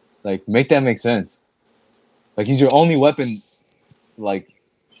 Like, make that make sense. Like, he's your only weapon, like,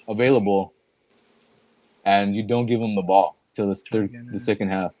 available, and you don't give him the ball till the second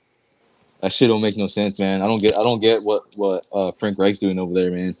half. That shit don't make no sense, man. I don't get what Frank Reich's doing over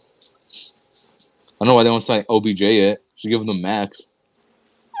there, man. I don't know why they don't sign OBJ yet. Should give him the max.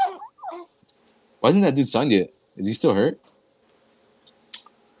 Why isn't that dude signed yet? Is he still hurt?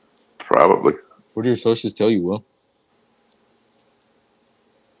 Probably. What do your sources tell you, Will?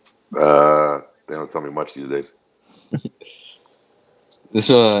 They don't tell me much these days.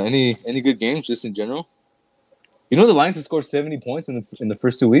 Any good games just in general? You know the Lions have scored 70 points in the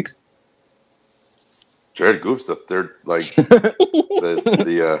first 2 weeks. Jared Goff's the third, like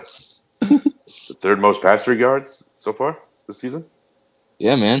the third most passer yards so far this season.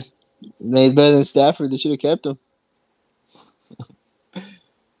 Yeah, man. He's better than Stafford. They should have kept him.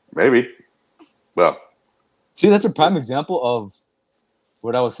 Maybe. Well, see, that's a prime example of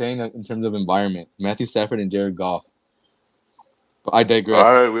what I was saying in terms of environment. Matthew Stafford and Jared Goff. But I digress.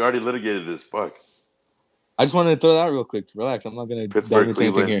 All right, we already litigated this. Fuck. I just wanted to throw that out real quick. Relax. I'm not going to dive into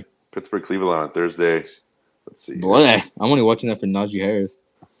anything here. Pittsburgh, Cleveland on Thursday. Let's see. Boy, I'm only watching that for Najee Harris.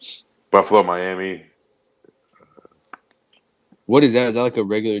 Buffalo, Miami. What is that? Is that like a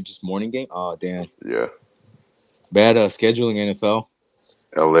regular just morning game? Oh, damn. Yeah. Bad scheduling, NFL.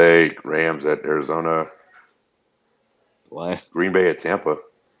 LA, Rams at Arizona. What? Green Bay at Tampa.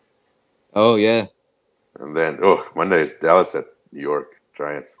 Oh, yeah. And then, Monday is Dallas at New York.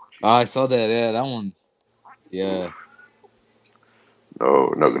 Giants. I saw that. Yeah, that one. Yeah.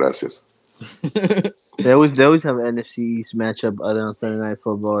 No, gracias. They always have an NFC East matchup other on Sunday Night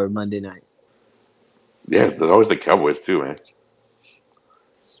Football or Monday night. Yeah, there's always the Cowboys too, man.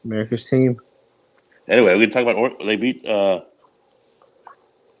 It's America's team. Anyway, we can talk about they beat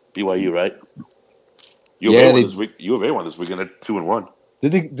BYU, right? U of A won this week. U of A won this weekend at 2-1.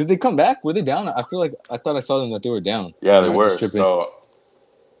 Did they come back? Were they down? I thought I saw them that they were down. Yeah, they were. So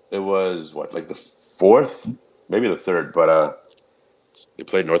it was like the fourth, maybe the third, but they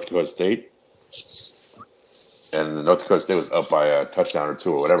played North Dakota State, and North Dakota State was up by a touchdown or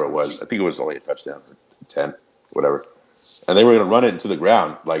two or whatever it was. I think it was only a touchdown, 10, whatever. And they were going to run it into the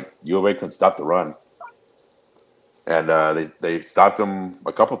ground. Like U of A couldn't stop the run, and they stopped them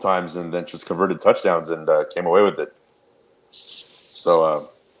a couple times and then just converted touchdowns and came away with it. So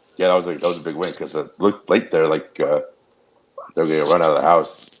yeah, that was a big win because it looked late there like they were going to run out of the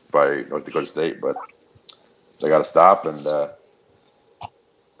house by North Dakota State, but they got to stop and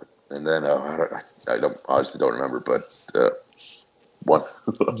then I honestly don't remember, but one.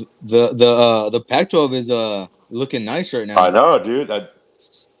 the Pac-12 is looking nice right now. I know, dude.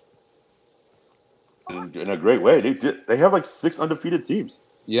 In a great way. They have like 6 undefeated teams.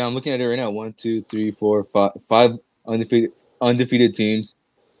 Yeah, I'm looking at it right now. 1, 2, 3, 4, 5 undefeated teams.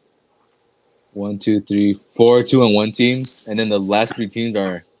 1, 2, 3, 4 2-1 teams, and then the last 3 teams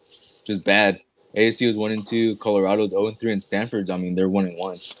are just bad. ASU is 1-2, Colorado's 0-3, and Stanford's, I mean, they're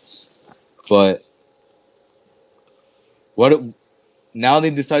 1-1. But what now they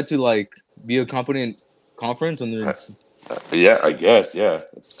decide to like be a competent conference and they're yeah, I guess, yeah.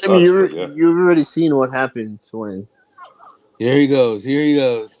 I mean, you've already seen what happened when. Here he goes.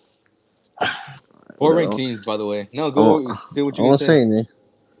 4 ranked teams, by the way. No, go say what you're gonna say.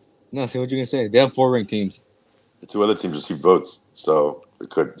 No, say what you're gonna say. They have 4 ranked teams. The 2 other teams received votes, so it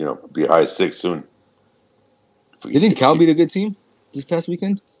could, be high as 6 soon. Didn't Cal beat a good team this past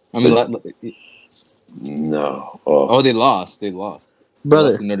weekend? I mean, no. Oh, they lost. They lost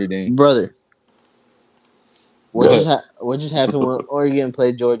to Notre Dame. Brother, what just happened when Oregon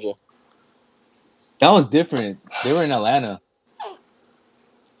played Georgia? That was different. They were in Atlanta.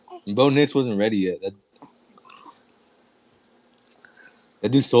 And Bo Nix wasn't ready yet. That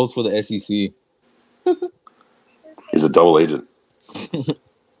dude sold for the SEC. He's a double agent.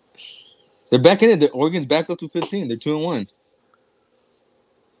 They're back in it. Oregon's back up to 15. They're 2-1.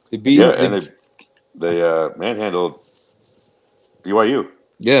 They beat. They manhandled BYU.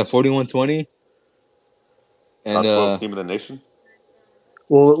 Yeah, 41-20. And top 12 team in the nation.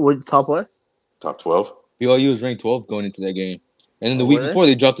 Well, what top what? Top 12. BYU was ranked 12th going into that game, and then the week before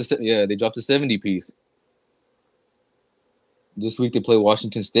they dropped the 70 piece. This week they play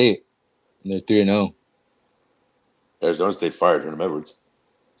Washington State, and they're 3-0. Arizona State fired Herm Edwards.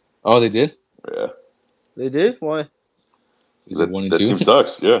 Oh, they did? Yeah. They did? Why? Is it 1-2? That team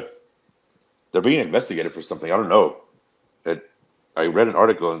sucks, yeah. They're being investigated for something. I don't know. I read an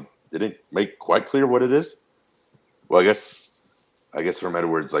article and they didn't make quite clear what it is. Well, I guess Herm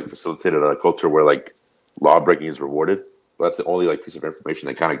Edwards facilitated a culture where law breaking is rewarded. But that's the only piece of information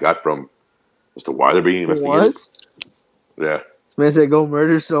they kind of got from as to why they're being investigated. What? Yeah. This man said go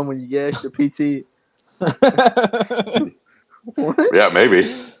murder someone, you get extra PT. What? Yeah, maybe.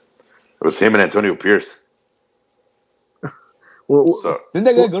 It was him and Antonio Pierce. Didn't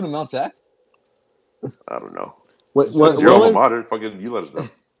that guy go to Mount Sac? I don't know. What your alma mater? Fucking, you let us know.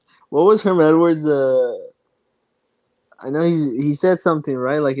 What was Herm Edwards? I know he said something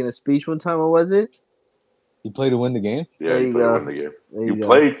right, in a speech one time. What was it? He played to win the game. Yeah, he played to win the game. You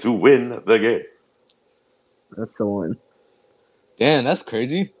play to win the game. That's the one. Damn, that's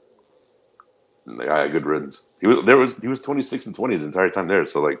crazy. And the guy had good riddance. He was 26-20 his entire time there.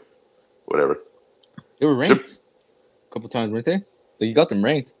 So whatever. They were ranked a couple times, weren't they? You got them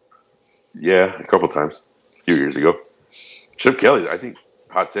ranked. Yeah, a couple times. A few years ago. Chip Kelly, I think,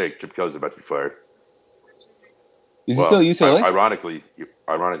 hot take, Chip Kelly's about to be fired. Is he still at UCLA? Ironically,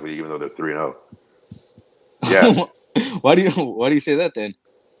 even though they're 3-0. Yeah. Why do you say that then?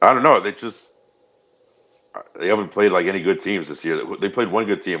 I don't know. They haven't played any good teams this year. They played one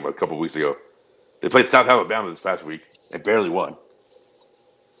good team a couple weeks ago. They played South Alabama this past week and barely won.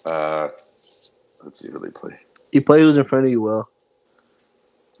 Let's see who they play. You play who's in front of you, Will.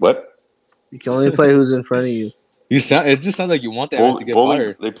 What? You can only play who's in front of you. It just sounds like you want that to get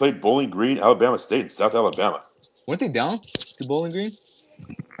fired. They played Bowling Green, Alabama State, and South Alabama. Weren't they down to Bowling Green?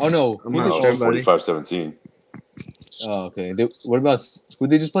 Oh no, 45-17. Oh, okay. Would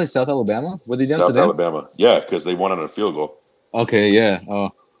they just play South Alabama? Were they down to them? South Alabama, yeah, because they won on a field goal. Okay, yeah.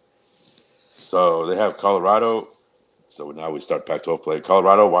 Oh. So they have Colorado, So now we start Pac-12 play.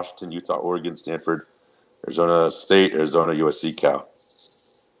 Colorado, Washington, Utah, Oregon, Stanford, Arizona State, Arizona, USC, Cal.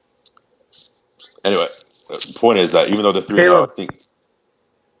 Anyway, the point is that even though they're 3-0, I think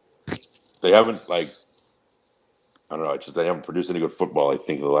they haven't I don't know. It's just they haven't produced any good football. I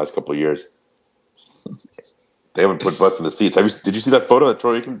think in the last couple of years, they haven't put butts in the seats. Did you see that photo that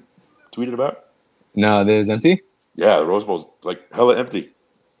Troy Aikman tweeted about? No, there's empty. Yeah, the Rose Bowl's like hella empty.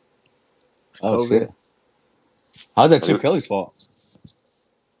 Oh Okay. shit! How's that And Chip it- Kelly's fault?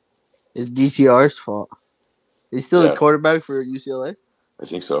 It's DTR's fault. He's still Yeah. the quarterback for UCLA. I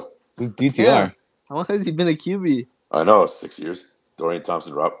think so. Who's DTR? Yeah. How long has he been a QB? I know, 6 years. Dorian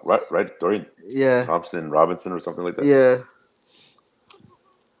Thompson, right? Dorian Yeah. Thompson Robinson or something like that. Yeah.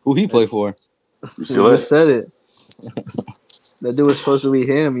 Who he play for? You UCLA. just said it. That dude was supposed to be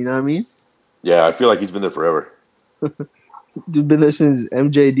him, you know what I mean? Yeah, I feel like he's been there forever. Dude been there since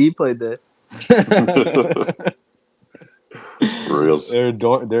MJD played there. For reals. They're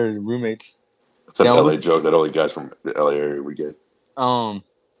roommates. It's an Yeah, LA joke that only guys from the LA area would get. Damn.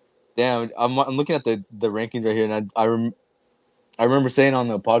 I'm looking at the rankings right here, and I remember saying on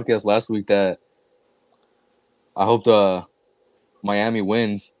the podcast last week that I hoped Miami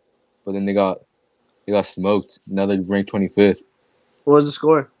wins, but then they got smoked. Now they're ranked 25th. What was the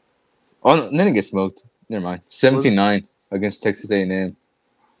score? Oh, they didn't get smoked. Never mind. 17-9 against Texas A&M.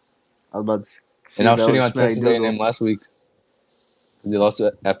 I was about to say And I was that shitting on smack Texas doodle. A&M last week because they lost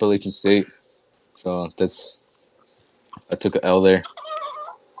to Appalachian State. So I took an L there.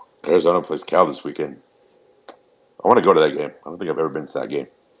 Arizona plays Cal this weekend. I want to go to that game. I don't think I've ever been to that game.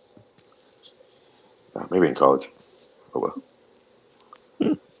 Maybe in college. Oh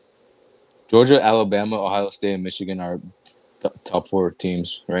well. Georgia, Alabama, Ohio State, and Michigan are top 4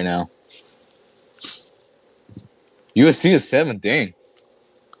 teams right now. USC is 7th. Dang.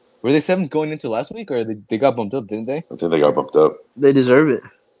 Were they 7th going into last week, or they got bumped up, didn't they? I think they got bumped up. They deserve it.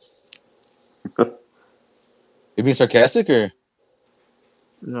 You being sarcastic, or?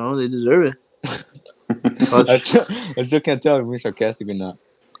 No, they deserve it. I still can't tell if you're being sarcastic or not.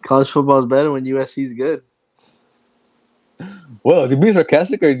 College football is better when USC's good. Well, is he being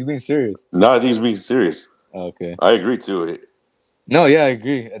sarcastic or is he being serious? No, I think he's being serious. Oh, okay. I agree too. No, yeah, I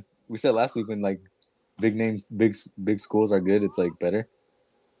agree. We said last week when like big names, big schools are good, it's like better.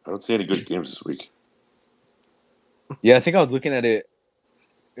 I don't see any good games this week. Yeah, I think I was looking at it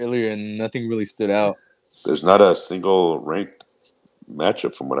earlier and nothing really stood out. There's not a single ranked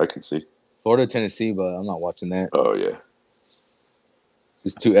matchup from what I can see. Florida, Tennessee, but I'm not watching that. Oh yeah.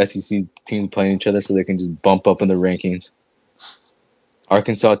 Just 2 SEC teams playing each other so they can just bump up in the rankings.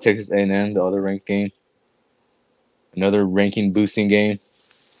 Arkansas, Texas A&M, the other ranked game. Another ranking boosting game.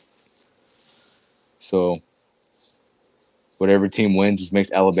 So whatever team wins just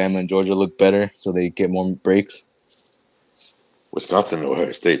makes Alabama and Georgia look better so they get more breaks. Wisconsin and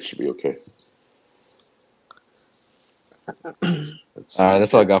Ohio State should be okay.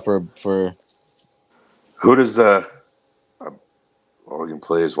 That's all I got for Who does Oregon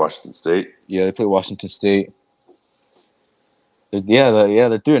play as Washington State? yeah, they play Washington State. They're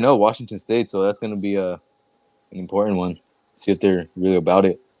 3-0 Washington State, so that's gonna be an important one. See if they're really about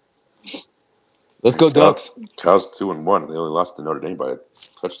it. Let's go Ducks. Cal's 2-1. They only lost to Notre Dame by a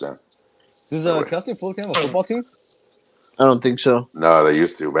touchdown. Does Cal State full-time a football team? I don't think so. No, they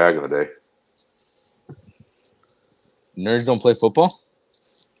used to back in the day. Nerds don't play football?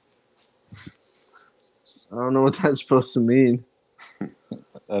 I don't know what that's supposed to mean.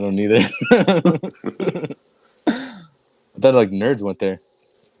 I don't either. I thought like nerds went there.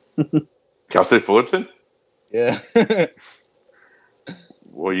 Cal State Fullerton? Yeah.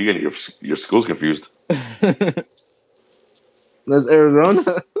 Well, you get your school's confused. That's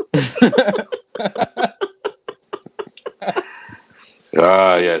Arizona.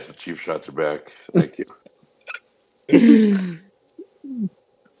 Yes, the cheap shots are back. Thank you.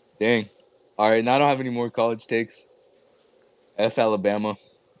 Dang. All right, now I don't have any more college takes. F Alabama,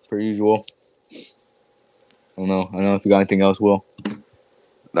 per usual. I don't know if you got anything else, Will.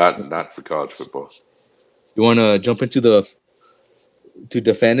 Not for college football. You want to jump into the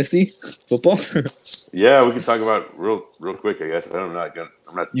fantasy football? Yeah, we can talk about real quick. I guess I'm not.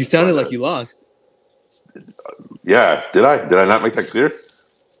 You sounded like you lost. Yeah, did I? Did I not make that clear?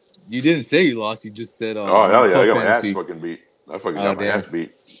 You didn't say you lost. You just said. Oh hell yeah! I got fantasy. my ass fucking beat. I fucking Oh, got my damn. ass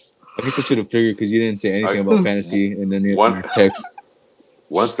beat. I guess I should have figured because you didn't say anything about fantasy, and then you One- text.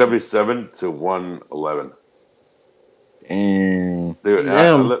 177 to 111. Damn. Dude,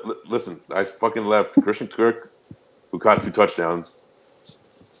 Damn. listen, I fucking left Christian Kirk, who caught 2 touchdowns,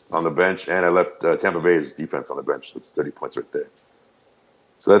 on the bench, and I left Tampa Bay's defense on the bench. That's 30 points right there.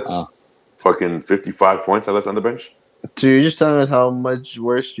 So that's Wow. fucking 55 points I left on the bench. So you're just telling us how much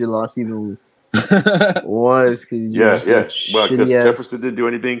worse your loss even was because you Yeah, just yeah. Well, because shitty ass. Jefferson didn't do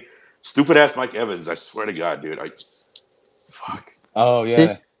anything. Stupid ass Mike Evans. I swear to God, dude. Fuck. Oh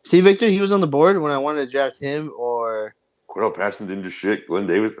yeah. See, Victor, he was on the board when I wanted to draft him or. Cordell Patterson didn't do shit. Gabe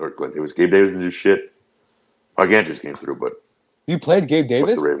Davis didn't do shit. Mike Andrews came through, but You played Gabe fuck the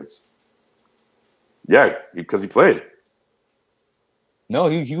Davis? Ravens. Yeah, because he played. No,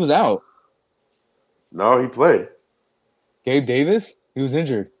 he was out. No, he played. Gabe Davis? He was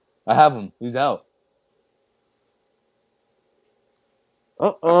injured. I have him. He's out.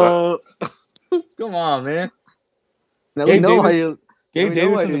 Uh-oh. Come on, man. Now Gabe we know why Davis- you. Gabe we know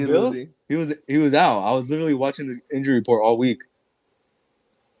Davis why from the you're Bills? losing. He was out. I was literally watching the injury report all week.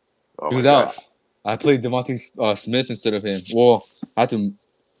 Oh He my was gosh. out. I played Devontae Smith instead of him. Well, I had to.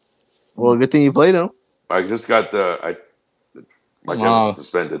 Well, good thing you played him. I just got Mike Come Evans on. is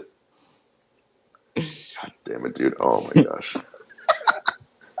suspended. God damn it, dude. Oh my gosh.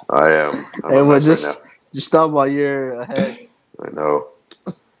 I'm Hey, a well, mess right just stop while you're ahead. now. I know.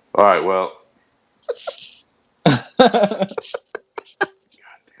 All right, well,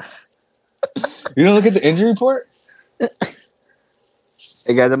 You don't look at the injury report?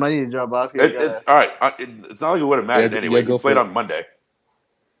 Hey guys, I might need to drop off here. all right. It's not like it would have mattered Yeah, anyway. yeah, go He played for it. on Monday.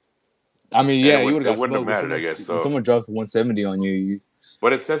 I mean, And yeah, it you would have got wouldn't have smoked. mattered, I guess. So, Someone dropped 170 on you.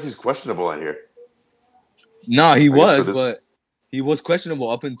 but it says he's questionable on here. No, he I guess was, so but he was questionable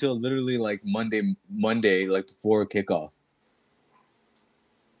up until literally like Monday, like before kickoff.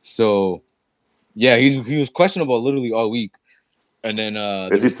 So, yeah, he was questionable literally all week, and then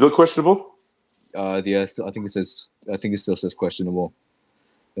Is he still questionable? yeah, I think it still says questionable.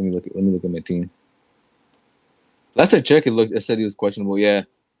 Let me look at my team. Last I checked, it said he was questionable. Yeah,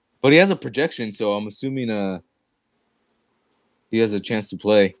 but he has a projection, so I'm assuming he has a chance to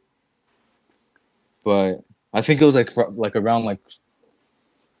play. But I think it was like around like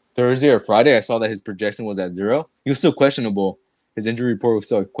Thursday or Friday. I saw that his projection was at 0. He was still questionable. His injury report was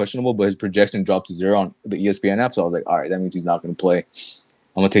still questionable, but his projection dropped to 0 on the ESPN app. So I was like, all right, that means he's not going to play.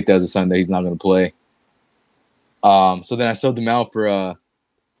 I'm gonna take that as a sign that he's not going to play. So then I subbed him out for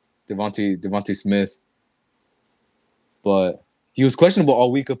Devontae Smith, but he was questionable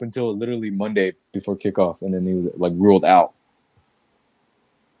all week up until literally Monday before kickoff, and then he was like ruled out.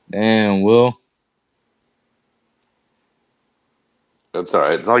 Damn, Will. That's all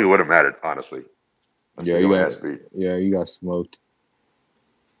right. It's not like it would have mattered, honestly. Yeah, you got smoked.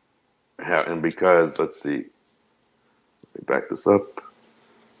 Yeah, and because let's see, let me back this up.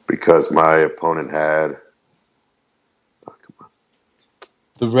 Because my opponent had. Oh, come on.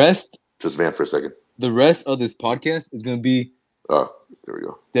 The rest. Just vamp for a second. The rest of this podcast is gonna be. Oh, there we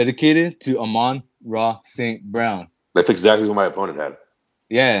go. Dedicated to Amon-Ra St. Brown. That's exactly who my opponent had.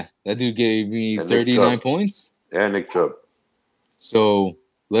 Yeah, that dude gave me And 39 points. And Nick Chubb. So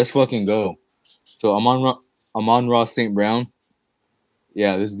let's fucking go. So Amon-Ra St. Brown.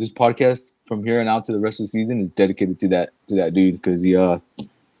 Yeah, this podcast from here and out to the rest of the season is dedicated to that dude because he's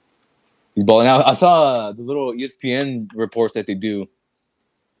balling out. I saw the little ESPN reports that they do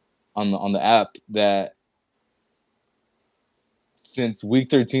on the app that since week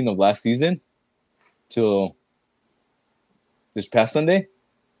 13 of last season till this past Sunday,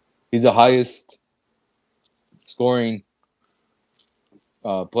 he's the highest scoring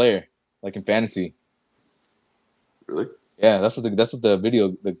player, like in fantasy. Really? Yeah, that's what the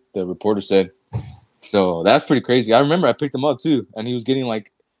video the reporter said. So that's pretty crazy. I remember I picked him up too, and he was getting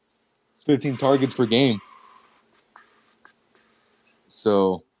like 15 targets per game.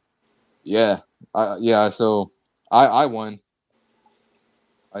 So, yeah, So I won.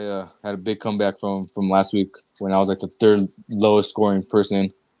 I had a big comeback from last week when I was like the third lowest scoring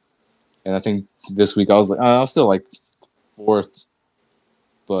person, and I think this week I was still like fourth,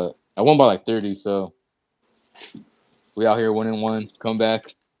 but I won by like 30. So we out here 1-1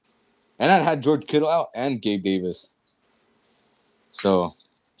 comeback, and I had George Kittle out and Gabe Davis. So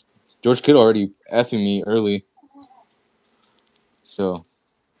George Kittle already effing me early. So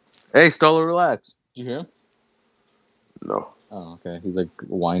hey, Starla, relax. Did you hear him? No. Oh, okay. He's like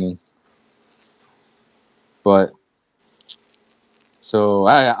whining. But so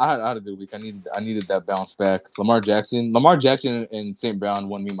I had a good week. I needed that bounce back. Lamar Jackson and St. Brown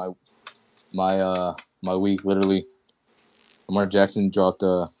won me my week literally. Lamar Jackson dropped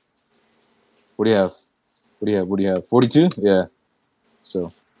what do you have? 42? Yeah.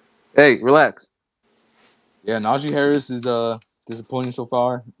 So hey, relax. Yeah, Najee Harris is disappointing so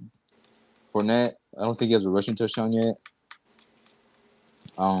far. Fournette, I don't think he has a rushing touchdown yet.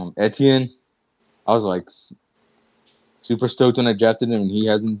 Etienne, I was like super stoked when I drafted him, and he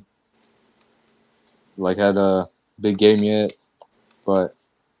hasn't like had big game yet, but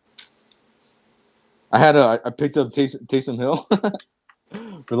I picked up Taysom Hill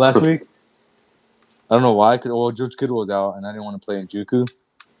for last week. I don't know why. George Kittle was out, and I didn't want to play in Juku.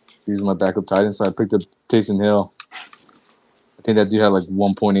 He's my backup tight end, so I picked up Taysom Hill. I think that dude had like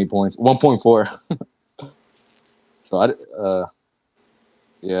 1.8 points, 1.4. So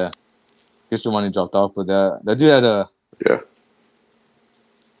yeah. Christian Money dropped off, but that dude had a Yeah.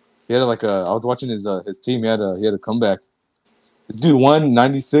 He had like I was watching his team. He had a comeback. The dude won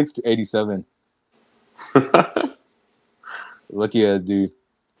 96-87. Lucky ass dude.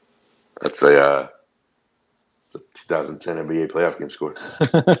 That's a the 2010 NBA playoff game score.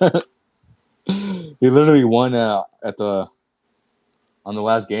 He literally won on the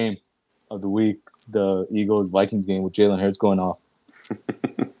last game of the week, the Eagles Vikings game with Jalen Hurts going off.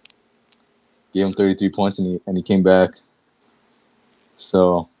 Gave him 33 points and he came back.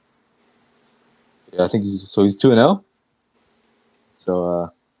 So yeah, I think he's 2-0.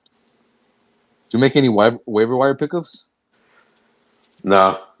 So did you make any waiver wire pickups?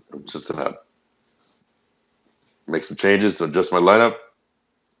 No, I'm just gonna make some changes to adjust my lineup.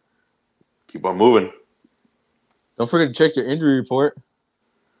 Keep on moving. Don't forget to check your injury report.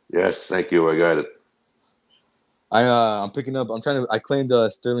 Yes, thank you. I got it. I'm picking up. I claimed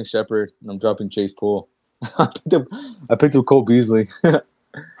Sterling Shepard and I'm dropping Chase Poole. I picked up Cole Beasley.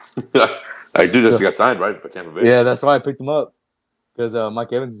 I do just got signed, right? By Tampa Bay. Yeah, that's why I picked him up because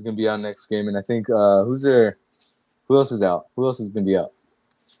Mike Evans is gonna be out next game, and I think who else is out? Who else is gonna be out?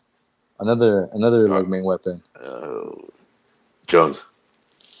 Another like main weapon. Jones.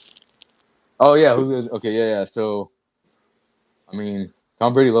 Oh yeah, okay, yeah. So, I mean,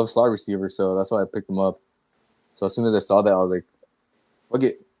 Tom Brady loves slot receivers, so that's why I picked him up. So as soon as I saw that, I was like, "Fuck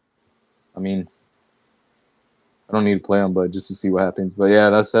it." I mean, I don't need to play him, but just to see what happens. But yeah,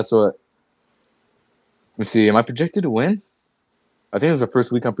 that's what. Let me see. Am I projected to win? I think it's the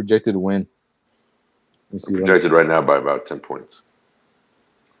first week I'm projected to win. Let me see. I'm projected right now by about 10 points.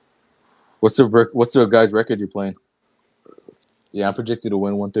 What's the guy's record you're playing? Yeah, I'm projected to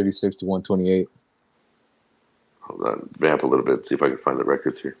win 136-128. Hold on, vamp a little bit, see if I can find the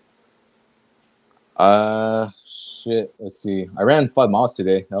records here. Shit. Let's see. I ran 5 miles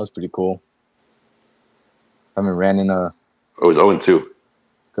today. That was pretty cool. I haven't ran in a. Oh, he's 0-2.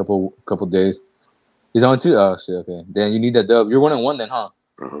 Couple days. He's 0-2. Oh shit. Okay. Then you need that dub. You're 1-1 then, huh?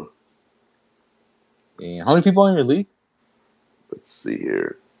 Uh-huh. And how many people are in your league? Let's see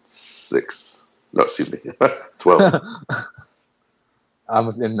here. 6. No, excuse me. 12. I'm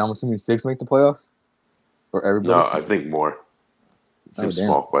assuming 6 make the playoffs? For everybody? No, I think more. It seems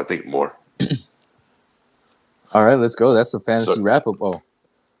small, but I think more. All right, let's go. That's the fantasy wrap-up. Oh.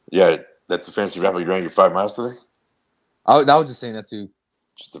 Yeah, that's the fantasy wrap-up. You ran your 5 miles today? I was just saying that too.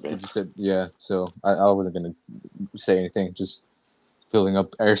 Just a bit. You said, yeah, so I wasn't going to say anything. Just filling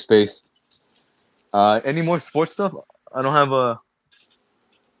up airspace. Any more sports stuff? I don't have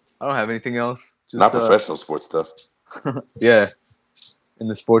anything else. Just, not professional sports stuff. Yeah. In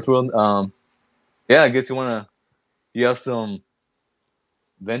the sports world. Yeah, I guess you have some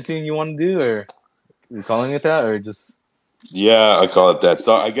venting you want to do, or you're calling it that, or just. Yeah, I call it that.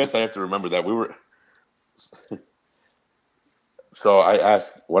 So I guess I have to remember that we were. So I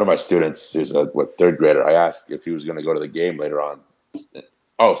asked one of my students, who's a third grader, I asked if he was going to go to the game later on.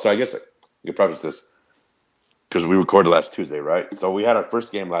 Oh, so I guess I could preface this because we recorded last Tuesday, right? So we had our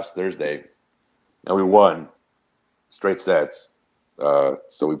first game last Thursday, and we won straight sets. So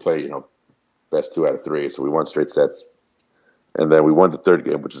we played, best 2 out of 3. So we won straight sets, and then we won the third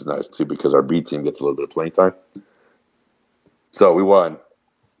game, which is nice too because our B team gets a little bit of playing time. So we won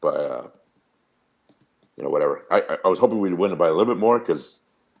by. Whatever. I was hoping we'd win by a little bit more because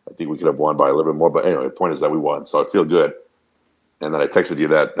I think we could have won by a little bit more. But anyway, the point is that we won, so I feel good. And then I texted you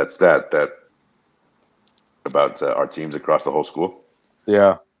that stat about our teams across the whole school.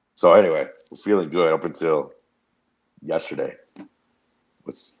 Yeah. So anyway, we're feeling good up until yesterday.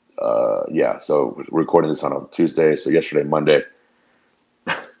 So we're recording this on a Tuesday. So yesterday, Monday,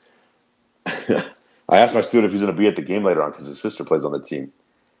 I asked my student if he's going to be at the game later on because his sister plays on the team.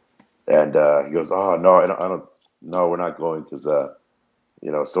 And he goes, "Oh no, I don't. No, we're not going because so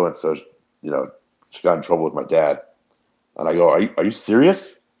and so, she got in trouble with my dad." And I go, "Are you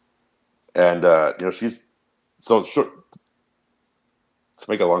serious?" And she's so short. To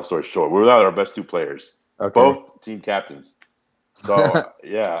make a long story short, we're without our best 2 players, both team captains. So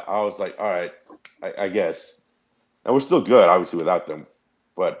yeah, I was like, "All right, I guess," and we're still good, obviously, without them.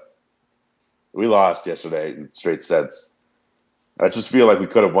 But we lost yesterday in straight sets. I just feel like we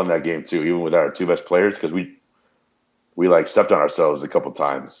could have won that game too, even without our 2 best players, because we stepped on ourselves a couple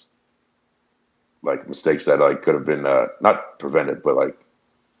times. like mistakes that like could have been not prevented, but like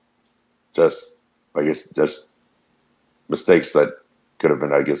just I guess just mistakes that could have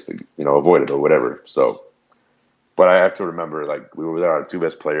been avoided or whatever. So, but I have to remember like we were there our two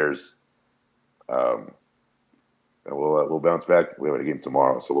best players. And we'll bounce back. We have a game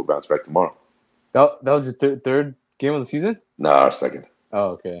tomorrow, so we'll bounce back tomorrow. That was your third game of the season? No, our second. Oh,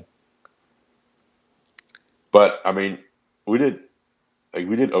 okay. But I mean, we did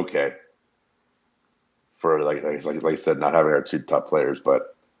okay for like I said, not having our two top players,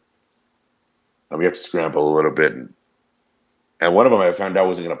 but we have to scramble a little bit. And one of them I found out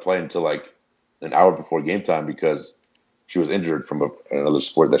wasn't going to play until like an hour before game time because she was injured from another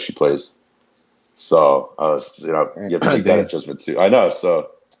sport that she plays. So I was, you have to make that adjustment too. I know.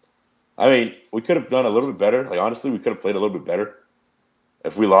 So, I mean, we could have done a little bit better. Like honestly, we could have played a little bit better.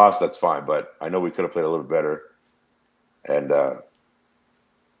 If we lost, that's fine. But I know we could have played a little bit better. And I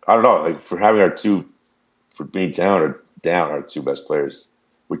don't know, like for being down our two best players,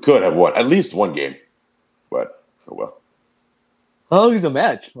 we could have won at least one game. But oh well. How long is the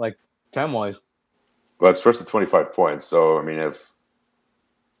match? Like time wise? Well, it's first to 25 points. So I mean, I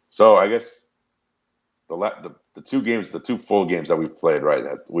guess. The two full games that we've played, right?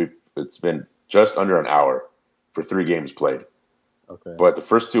 It's been just under an hour for 3 games played. Okay. But the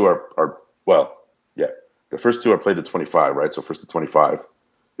first two the first two are played to 25, right? So first to 25, you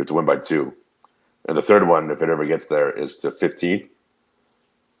have to win by 2, and the third one, if it ever gets there, is to 15.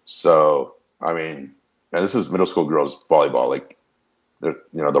 So I mean, and this is middle school girls volleyball. Like, the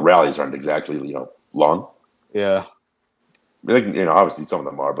rallies aren't exactly long. Yeah. Obviously some of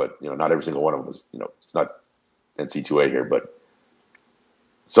them are, but not every single one of them is. It's not NC2A here, but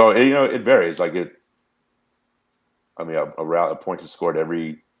so it varies. Like a point is scored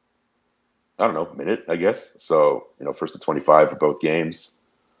every minute, I guess. So first to 25 for both games.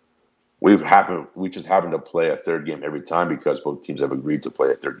 We just happen to play a third game every time because both teams have agreed to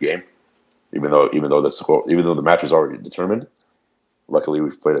play a third game, even though the match was already determined. Luckily,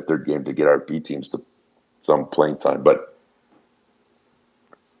 we've played a third game to get our B teams to some playing time, but.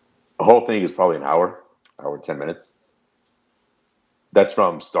 The whole thing is probably an hour 10 minutes. That's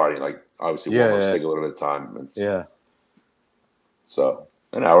from starting. Like obviously, warm-ups take a little bit of time. So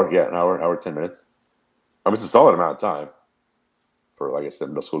an hour 10 minutes. I mean, it's a solid amount of time for, like I said,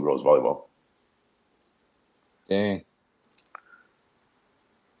 middle school girls volleyball. Dang.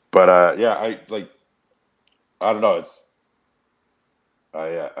 But I don't know.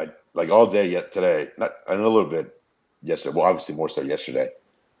 I like all day yet today. Not a little bit yesterday. Well, obviously more so yesterday.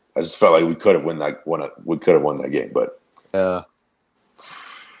 I just felt like we could have won that game, but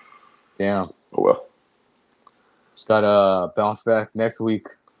damn. Oh well. Just gotta bounce back next week.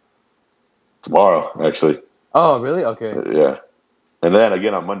 Tomorrow, actually. Oh, really? Okay. Yeah, and then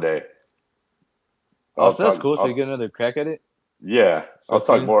again on Monday. So that's cool. So you get another crack at it. Yeah, I'll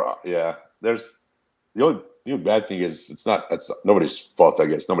talk more. Yeah, there's the only bad thing is it's nobody's fault. I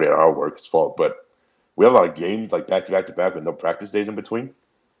guess nobody at our work's fault, but we have a lot of games like back to back with no practice days in between.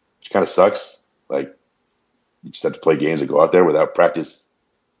 Which kind of sucks. Like, you just have to play games and go out there without practice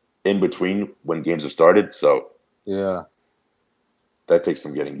in between when games have started. So, yeah, that takes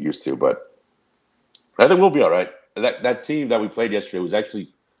some getting used to. But I think we'll be all right. That team that we played yesterday was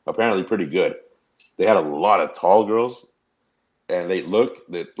actually apparently pretty good. They had a lot of tall girls, and they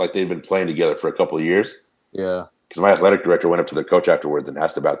looked like they'd been playing together for a couple of years. Yeah. Because my athletic director went up to their coach afterwards and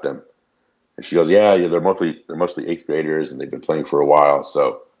asked about them, and she goes, "Yeah, they're mostly 8th graders, and they've been playing for a while."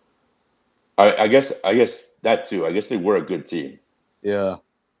 So. I guess that too. I guess they were a good team. Yeah.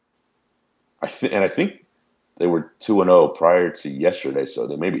 I think they were 2-0 prior to yesterday, so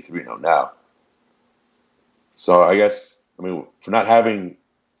they may be 3-0 now. So I guess for not having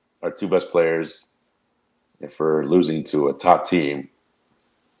our two best players and for losing to a top team,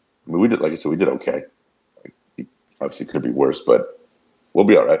 we did, like I said, we did okay. Obviously, it could be worse, but we'll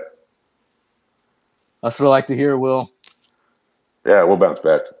be all right. That's what I like to hear, Will. Yeah, we'll bounce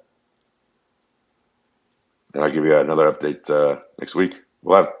back. And I'll give you another update next week.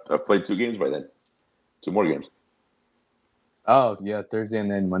 I've played 2 games by then. 2 more games. Oh, yeah, Thursday and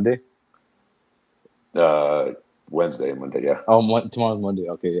then Monday? Wednesday and Monday, yeah. Oh, tomorrow's Monday.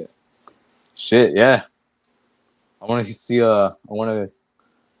 Okay, yeah. Shit, yeah. I want to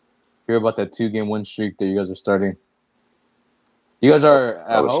hear about that 2-game win streak that you guys are starting. You guys are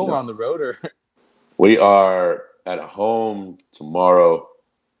at home or on the road? Or? We are at home tomorrow.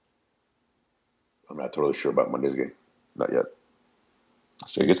 I'm not totally sure about Monday's game. Not yet.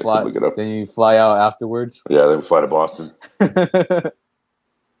 So I guess I could look it up. Then you fly out afterwards? Yeah, then we fly to Boston. For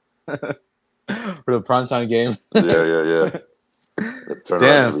the primetime game. Yeah. The turnaround's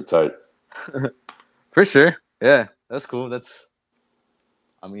going to be tight. For sure. Yeah, that's cool. That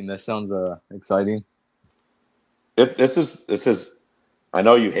sounds exciting. This is. I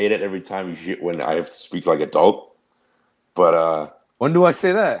know you hate it every time you hear when I have to speak like adult, but When do I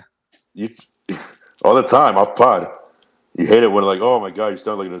say that? you all the time off pod. You hate it when like, oh my god, you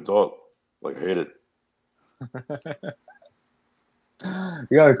sound like an adult. Like, I hate it.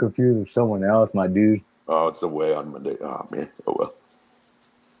 You gotta confuse with someone else, my dude. Oh, it's the way on Monday. Oh man. Oh well.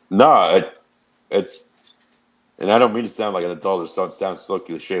 No, it's and I don't mean to sound like an adult or sound so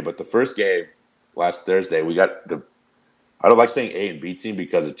cliche, but the first game last Thursday, we got the. I don't like saying A and B team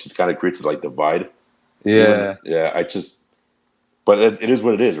because it just kind of creates like divide. Yeah. Yeah. But it is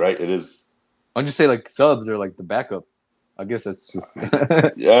what it is, right? It is. I'll just say like subs or like the backup. I guess that's just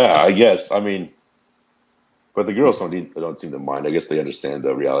Yeah, I guess. I mean, but the girls don't seem to mind. I guess they understand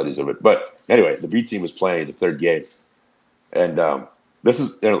the realities of it. But anyway, the B team was playing the third game, and this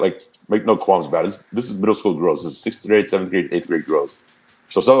is like make no qualms about it. This is middle school girls. This is sixth grade, seventh grade, eighth grade girls.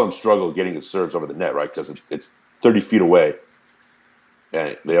 So some of them struggle getting the serves over the net, right? Because it's 30 feet away,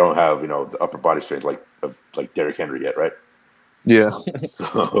 and they don't have the upper body strength like Derrick Henry yet, right? yeah.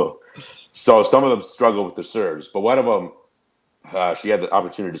 So some of them struggle with the serves, but one of them, she had the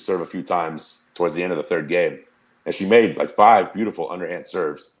opportunity to serve a few times towards the end of the third game, and she made like 5 beautiful underhand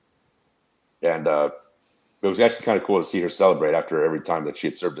serves, and it was actually kind of cool to see her celebrate after every time that she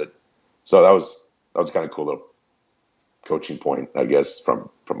had served it. So that was kind of cool little coaching point, I guess,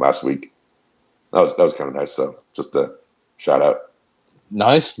 from last week. That was kind of nice. So just a shout out.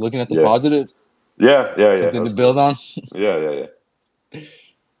 Nice. Looking at the Yeah. positives. Yeah. Something to build on. Yeah.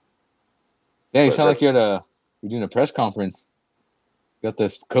 Yeah, you But sound like you're doing a press conference. Got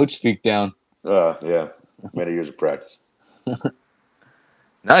this coach speak down. Yeah. Many years of practice.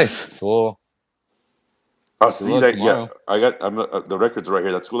 Nice. Well, I'll see luck that. tomorrow. Yeah, the records are right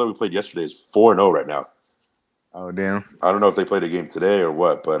here. That school that we played yesterday is 4-0 right now. Oh damn. I don't know if they played a game today or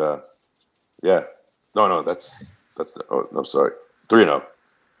what, but yeah. No, that's the. Oh, no, sorry, 3-0.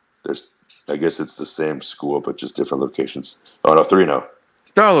 I guess it's the same school but just different locations. Oh no, 3-0.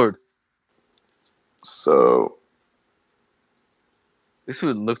 Star-Lord. So This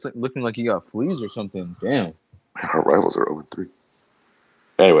would looking like you got fleas or something. Damn. our rivals are 0-3.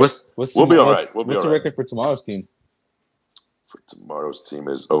 Anyway, What's we'll be all right. What's the record for tomorrow's team? For tomorrow's team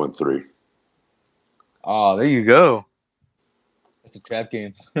is 0-3. Oh, there you go. That's a trap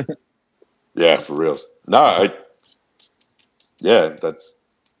game. Yeah, for reals. No, that's.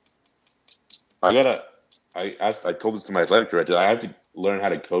 I told this to my athletic director. I have to learn how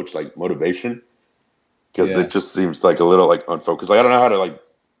to coach like motivation because it just seems like a little like unfocused. Like I don't know how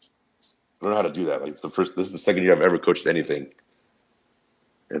to do that. Like this is the second year I've ever coached anything.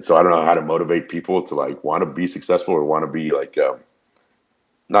 And so I don't know how to motivate people to like want to be successful or want to be like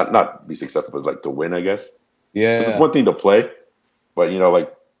not be successful, but like to win, I guess. Yeah. It's one thing to play, but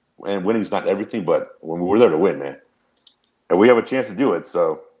like, and winning's not everything, but when we're there to win, man. And we have a chance to do it,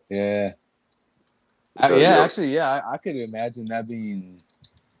 so yeah. So, Actually, I could imagine that being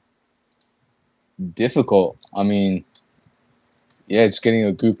difficult. I mean, yeah, just getting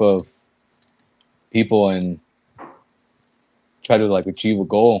a group of people and try to like achieve a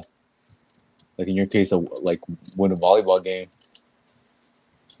goal. Like in your case, like win a volleyball game.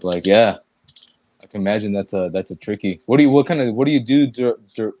 Like, yeah, I can imagine that's a tricky. What do you do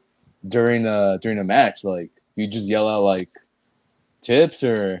during a match? Like, you just yell out like tips,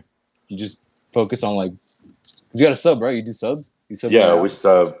 or you just focus on like, 'cause you got a sub, right? You do subs. You sub. Yeah, we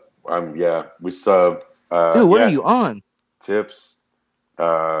sub. We sub. Dude, what are you on? Tips,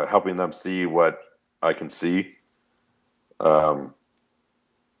 helping them see what I can see. You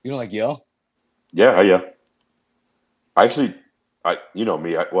don't like yell? Yeah. Actually, you know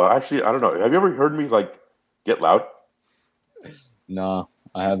me. I don't know. Have you ever heard me like get loud? No,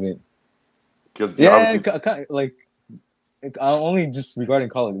 I haven't. Because Like only just regarding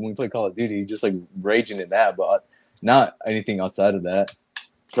when we play Call of Duty, just like raging in that, but not anything outside of that.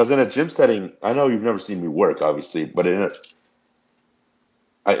 Because in a gym setting, I know you've never seen me work, obviously, but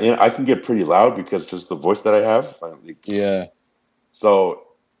I can get pretty loud because just the voice that I have. Yeah. So,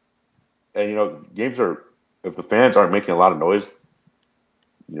 and games are, if the fans aren't making a lot of noise,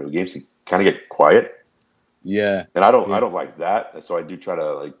 games can kind of get quiet. Yeah. And I don't like that, and so I do try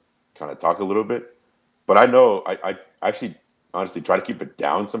to like kind of talk a little bit. But I know I actually honestly try to keep it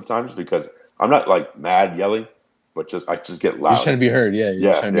down sometimes because I'm not like mad yelling, but I just get loud. You're just trying to be heard, yeah.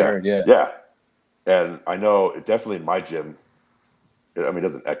 You're just trying to be heard, yeah. Yeah. And I know definitely in my gym, I mean, it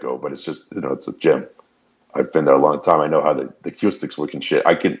doesn't echo, but it's just, it's a gym. I've been there a long time. I know how the acoustics work and shit.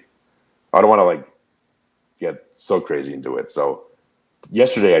 I don't want to like get so crazy into it. So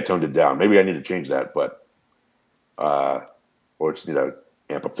yesterday I toned it down. Maybe I need to change that, but or just need to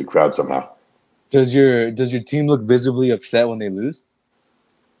amp up the crowd somehow. Does your team look visibly upset when they lose?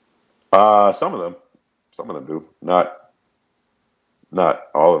 Some of them do. Not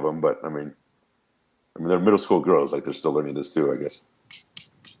all of them, but I mean they're middle school girls. Like they're still learning this too, I guess.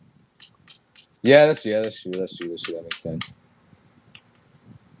 Yeah, that's true. That makes sense.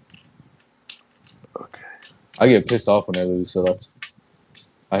 Okay. I get pissed off when I lose, so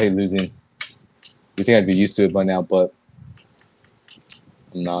I hate losing. You think I'd be used to it by now, but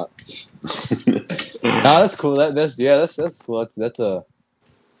I'm not. Nah, that's cool. That's cool.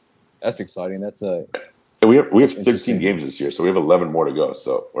 That's exciting. And we have 13 Interesting. games this year, so we have 11 more to go.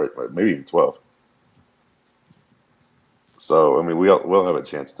 So or maybe even 12. So I mean we'll have a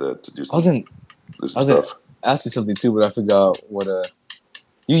chance to do some stuff. Ask you something too, but I forgot what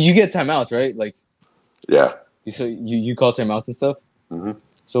you get timeouts, right? Like Yeah. you call timeouts and stuff. Mm-hmm.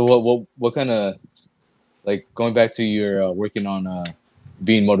 So what kind of, like, going back to your working on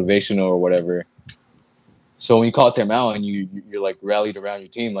being motivational or whatever. So when you call timeout and you're like rallied around your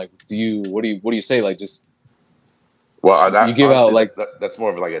team, like what do you say? Like just you give out like that's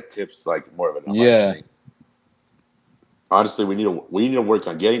more of like a tips, like more of an yeah. thing. Honestly, we need to work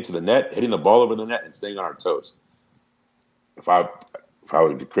on getting to the net, hitting the ball over the net, and staying on our toes. If I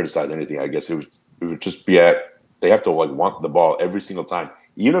were to criticize anything, I guess it would just be they have to like want the ball every single time,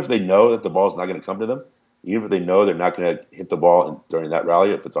 even if they know that the ball's not going to come to them, even if they know they're not going to hit the ball during that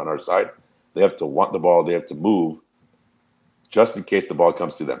rally if it's on our side. They have to want the ball. They have to move, just in case the ball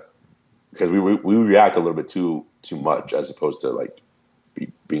comes to them, because we react a little bit too much as opposed to like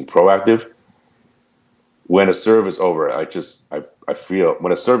being proactive. When a serve is over, I feel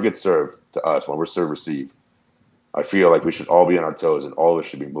when a serve gets served to us, when we're serve receive, I feel like we should all be on our toes and all of us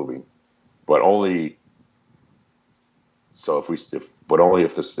should be moving, but only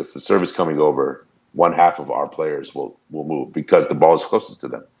if the serve is coming over, one half of our players will move because the ball is closest to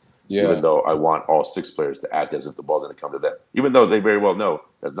them. Yeah. Even though I want all 6 players to act as if the ball's going to come to them, even though they very well know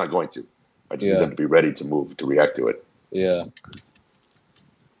that's not going to. I just need them to be ready to move, to react to it. Yeah.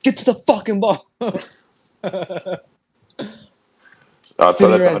 Get to the fucking ball. Sit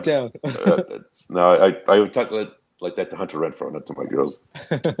your ass down. No, I would talk like that to Hunter Renfro, not to my girls.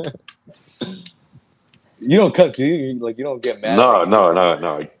 You don't cuss, do you? Like you don't get mad.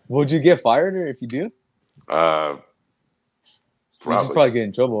 No. Would you get fired, or if you do? Probably. You just probably get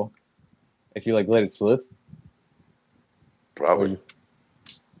in trouble if you like let it slip. Probably.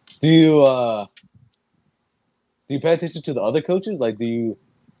 Do you pay attention to the other coaches? Like,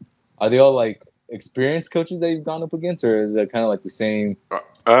 are they all like experienced coaches that you've gone up against, or is it kind of like the same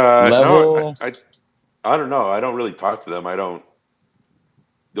level? No, I don't know. I don't really talk to them. The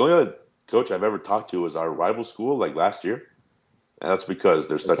only other coach I've ever talked to was our rival school, like last year, and that's because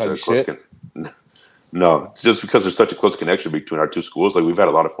there's such a close. No, just because there's such a close connection between our two schools. Like we've had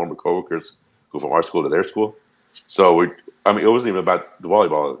a lot of former coworkers go from our school to their school, so it wasn't even about the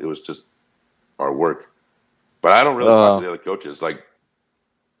volleyball. It was just our work. But I don't really talk to the other coaches. Like,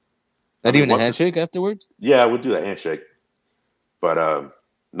 not even a handshake afterwards? Yeah, we'll do the handshake. But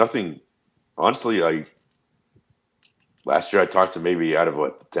nothing. Honestly, last year I talked to maybe out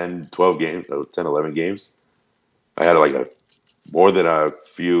of 10, 12 games, 10, 11 games. I had more than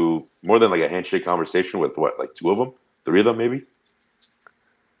like a handshake conversation with 2 of them, 3 of them maybe.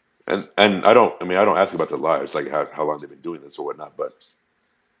 And I don't ask about their lives, like how long they've been doing this or whatnot, but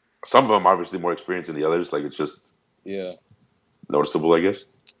some of them obviously more experienced than the others. Like it's just noticeable, I guess.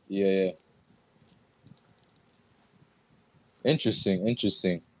 Yeah.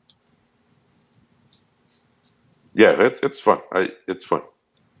 Interesting. Yeah, it's fun. It's fun.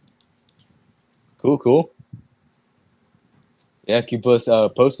 Cool. Yeah, keep us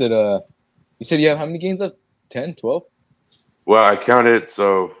posted. You said you have how many games left? 10, 12? Well, I counted,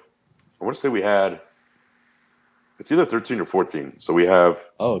 so I want to say we had, it's either 13 or 14. So we have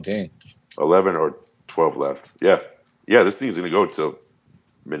 11 or 12 left. Yeah, this thing is going to go till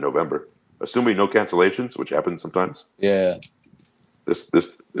mid-November, assuming no cancellations, which happens sometimes. Yeah. If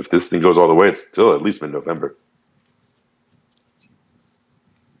this thing goes all the way, it's still at least mid-November.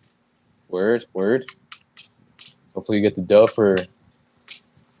 Word. Hopefully you get the dub for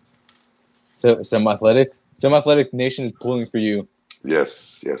semi-athletic. Semi-athletic nation is pulling for you.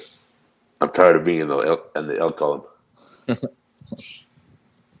 Yes. I'm tired of being in the L column.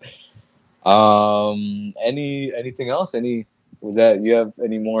 Anything else? You have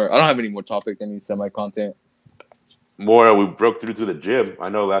any more? I don't have any more topics. Any semi-content? More. We broke through the gym. I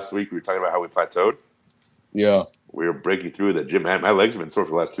know last week we were talking about how we plateaued. Yeah. We were breaking through the gym. Man, my legs have been sore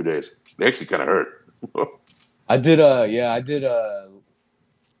for the last 2 days. They actually kind of hurt. I did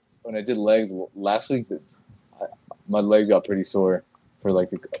when I did legs last week, my legs got pretty sore for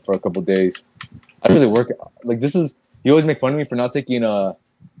a couple days. I didn't really work. Like this is you always make fun of me for not taking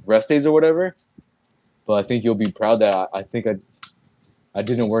rest days or whatever, but I think you'll be proud that I think I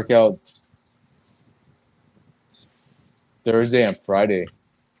didn't work out Thursday and Friday.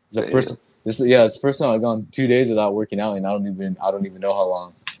 It's the first. It's the first time I've gone 2 days without working out, and I don't even know how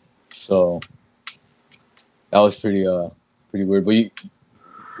long. So that was pretty weird. But you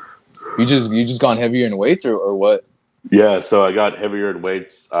just gone heavier in weights or what? Yeah, so I got heavier in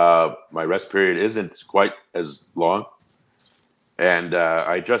weights. My rest period isn't quite as long, and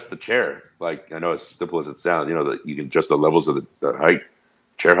I adjust the chair. Like I know as simple as it sounds, that you can adjust the levels of the height,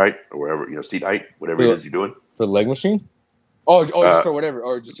 chair height, or wherever seat height, whatever it is you're doing for the leg machine. Oh, just for whatever,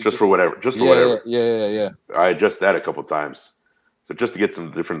 or just for whatever, whatever. Yeah. I adjust that a couple times, so just to get some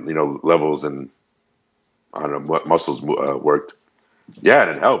different levels and I don't know what muscles worked. Yeah,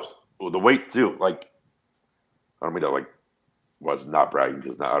 and it helps. Well, the weight too. Like I don't mean that was not bragging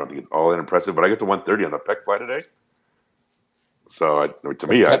because I don't think it's all that impressive, but I get to 130 on the pec fly today. So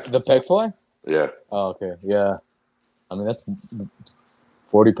the pec fly. Yeah. Oh, okay. Yeah. I mean that's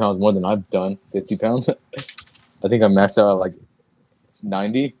 40 pounds more than I've done. 50 pounds. I think I maxed out at like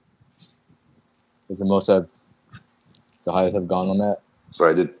 90. It's the highest I've gone on that. So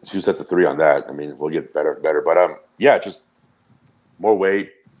I did 2 sets of 3 on that. I mean, we'll get better. But yeah, just more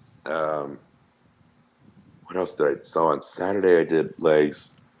weight. What else did I? So on Saturday I did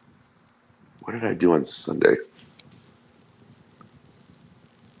legs. What did I do on Sunday?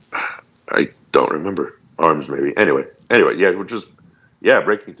 I don't remember. Arms maybe. Anyway, yeah, we're just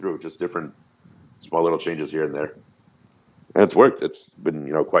breaking through, just different small little changes here and there. And it's worked. It's been,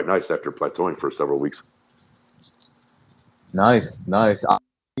 quite nice after plateauing for several weeks. Nice. I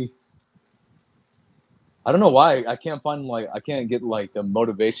don't know why I can't find I can't get the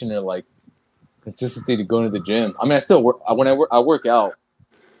motivation or consistency to go into the gym. I mean, I still work when I work out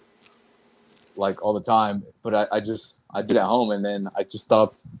all the time, but I do it at home and then I just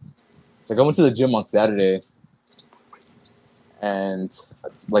stopped. I went to the gym on Saturday, and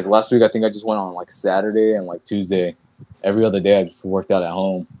last week I think I just went on Saturday and Tuesday. Every other day I just worked out at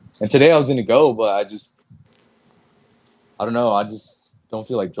home. And today I was gonna go, but I don't know. I just don't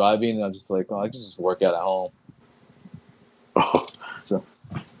feel like driving. And I'm just I can just work out at home. Oh. So.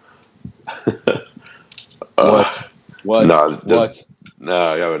 What? No,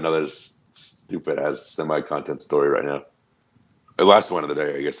 I have another stupid ass semi-content story right now. The last one of the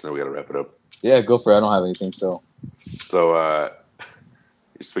day, I guess. Then we got to wrap it up. Yeah, go for it. I don't have anything. So,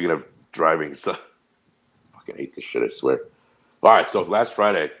 speaking of driving, so I fucking hate this shit. I swear. All right, so last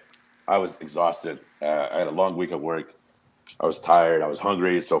Friday, I was exhausted. I had a long week at work. I was tired. I was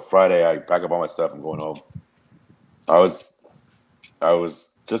hungry. So Friday, I pack up all my stuff. I'm going home. I was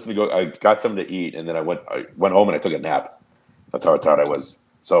just gonna go. I got something to eat, and then I went home and I took a nap. That's how tired I was.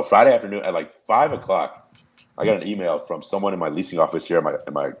 So Friday afternoon at 5:00, I got an email from someone in my leasing office here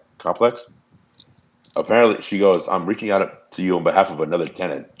in my complex. Apparently, she goes, "I'm reaching out to you on behalf of another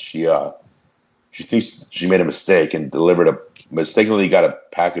tenant. She thinks she made a mistake and mistakenly got a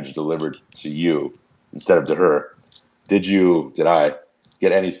package delivered to you instead of to her. Did I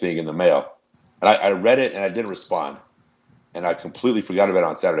get anything in the mail?" And I read it and I didn't respond. And I completely forgot about it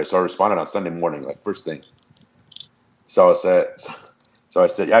on Saturday. So I responded on Sunday morning, first thing. So I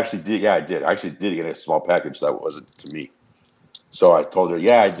said, "I actually did. Yeah, I did. I actually did get a small package that wasn't to me." So I told her,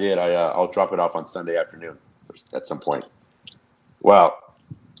 "Yeah, I did. I'll drop it off on Sunday afternoon at some point." Well,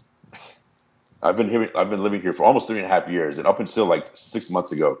 I've been living here for almost 3.5 years, and up until 6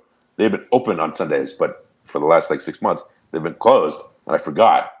 months ago, they've been open on Sundays, but for the last 6 months, they've been closed, and I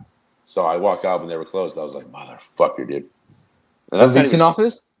forgot. So I walked out when they were closed. I was like, "Motherfucker, dude!" And that's the leasing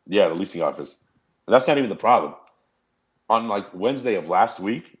office? Yeah, the leasing office. And that's not even the problem. On Wednesday of last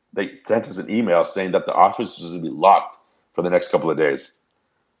week, they sent us an email saying that the office was going to be locked for the next couple of days.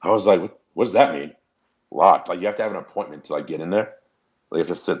 I was like, what does that mean? Locked? You have to have an appointment to get in there. You have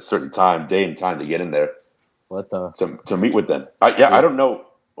to set a certain day and time to get in there. What the? To meet with them. I don't know.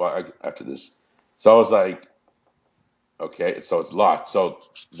 Well, after this. So I was like, okay, so it's locked. So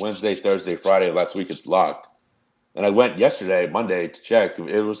Wednesday, Thursday, Friday, last week, it's locked. And I went yesterday, Monday, to check.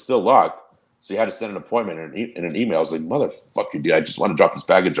 It was still locked. So you had to send an appointment in an email. I was like, "Motherfucker, dude, I just want to drop this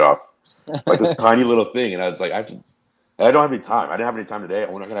package off." This tiny little thing. And I was like, I don't have any time. I didn't have any time today.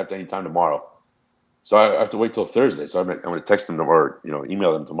 We're not going to have any time tomorrow. So I have to wait till Thursday. So I'm going to text them or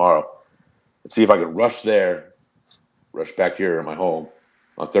email them tomorrow and see if I can rush back here in my home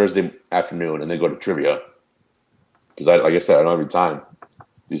on Thursday afternoon and then go to trivia. Because like I said, I don't have any time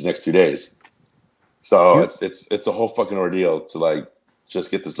these next 2 days. So it's a whole fucking ordeal to just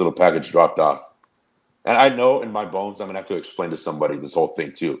get this little package dropped off. And I know in my bones I'm gonna have to explain to somebody this whole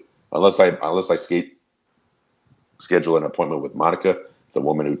thing too. Unless I schedule an appointment with Monica, the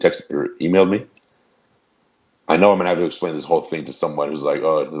woman who texted or emailed me. I know I'm gonna have to explain this whole thing to someone who's like,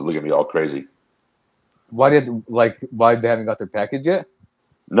 oh, look at me all crazy. Why they haven't got their package yet?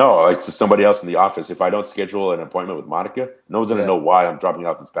 No, like to somebody else in the office. If I don't schedule an appointment with Monica, no one's gonna know why I'm dropping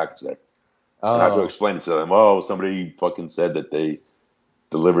off this package there. And I have to explain it to them. Oh, somebody fucking said that they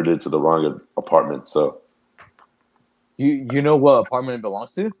delivered it to the wrong apartment. So you know what apartment it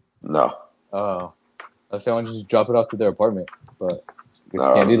belongs to? no. Oh, I was saying why don't you just drop it off to their apartment, but I guess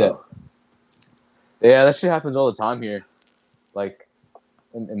you can't do that. Yeah, that shit happens all the time here. Like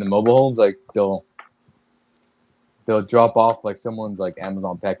in the mobile homes, like they'll drop off like someone's like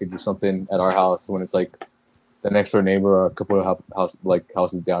Amazon package or something at our house when it's like the next door neighbor or a couple of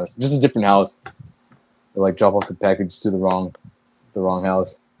houses down. It's just a different house. They like drop off the package to the wrong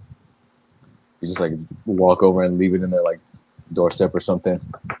house. You just like walk over and leave it in their like doorstep or something.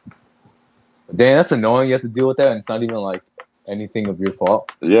 But dang, that's annoying. You have to deal with that, and it's not even like anything of your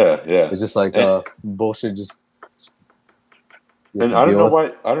fault. Yeah. It's just like bullshit. Just and I don't know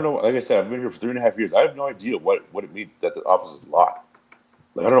why. I don't know. Like I said, I've been here for 3.5 years. I have no idea what it means that the office is locked.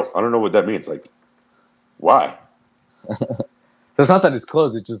 Like I don't know what that means. Like, why? So it's not that it's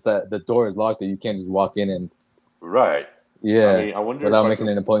closed. It's just that the door is locked. That you can't just walk in and. Right. Yeah. I mean, I wonder without making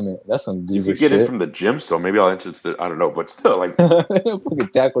an appointment. That's some you could get in from the gym, so maybe I'll enter. I don't know, but still, like, fucking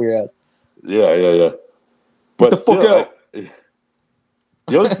tackle your ass. Yeah. But the fuck out.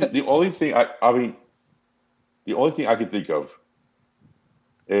 The only thing I can think of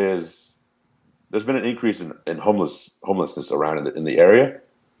is there's been an increase in homelessness around in the area.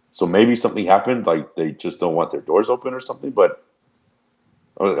 So maybe something happened, like they just don't want their doors open or something. But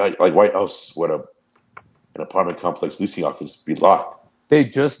like why else would an apartment complex leasing office be locked? They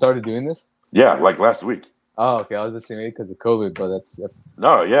just started doing this? Yeah, like last week. Oh, okay. I was just saying maybe because of COVID, but that's...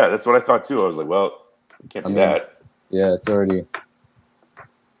 No, yeah, that's what I thought too. I was like, well, it can't be that. Yeah, it's already...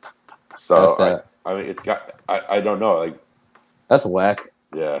 So, I mean, it's got... I don't know. Like, that's whack.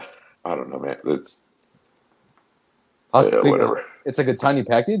 Yeah, I don't know, man. It's... whatever. It's like a tiny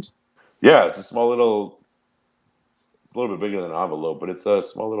package? Yeah, it's a small little... It's a little bit bigger than an envelope, but it's a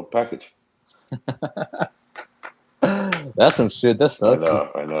small little package. That's some shit. That sucks.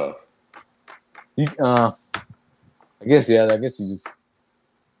 I know. I guess you just...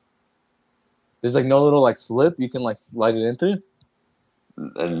 There's like no little like slip you can like slide it into?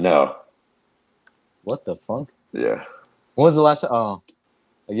 No. What the fuck? Yeah. When was the last time? Oh.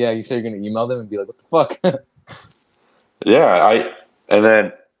 Yeah, you said you're going to email them and be like, what the fuck? Yeah, and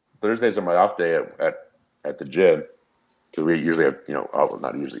then Thursdays are my off day at the gym. Because we usually have,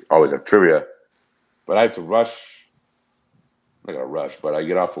 not usually, always have trivia. But I have to rush. I'm not going to rush, but I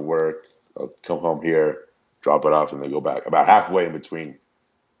get off of work. I'll come home here, drop it off, and then go back. About halfway in between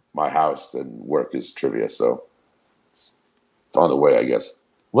my house and work is trivia. So it's on the way, I guess.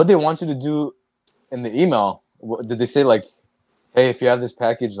 What they want you to do in the email, did they say like, hey, if you have this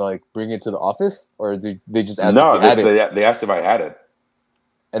package, like bring it to the office? Or did they just ask if you had it? They asked if I had it.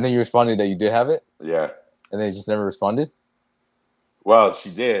 And then you responded that you did have it? Yeah. And they just never responded? Well, she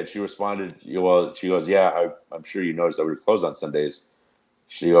did. She responded. Well, she goes, "Yeah, I'm sure you noticed that we were closed on Sundays."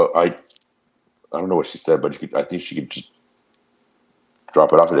 She goes, I don't know what she said, but I think she could just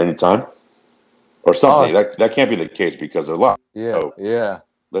drop it off at any time or something. That can't be the case because they're locked. Yeah, so, yeah.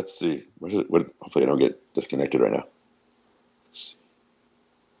 Let's see. Hopefully, I don't get disconnected right now. Let's see.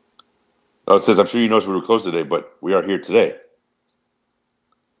 Oh, it says, "I'm sure you noticed we were closed today, but we are here today."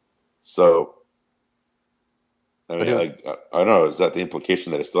 So. I mean, I don't know. Is that the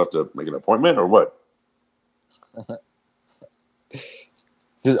implication that I still have to make an appointment or what?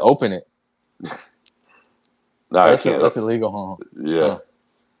 Just open it. No, that's illegal, huh? Yeah. Huh.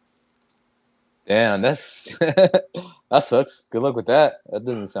 Damn, that's that sucks. Good luck with that. That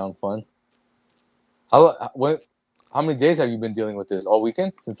doesn't sound fun. How many days have you been dealing with this? All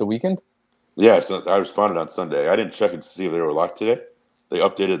weekend? Since the weekend? Yeah, so I responded on Sunday. I didn't check it to see if they were locked today. They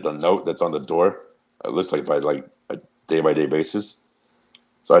updated the note that's on the door. It looks like by like a day-by-day basis.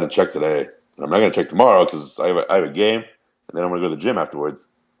 So I didn't check today. I'm not going to check tomorrow because I have a game, and then I'm going to go to the gym afterwards.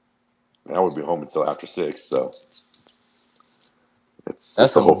 And I won't be home until after 6, so...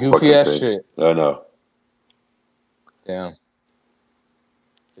 That's some goofy-ass shit. I know. Damn.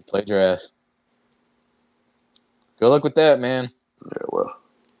 They played your ass. Good luck with that, man. Yeah, well.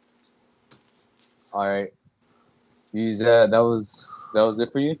 All right. Use that. That was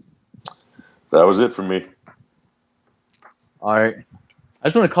it for you? That was it for me. All right. I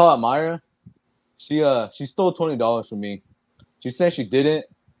just want to call out Myra. She stole $20 from me. She said she didn't,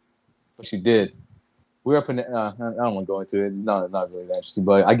 but she did. We were up in. I don't want to go into it. No, not really that interesting.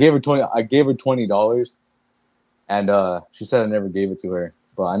 But I gave her $20, and she said I never gave it to her.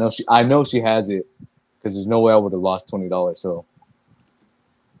 But I know she has it because there's no way I would have lost $20. So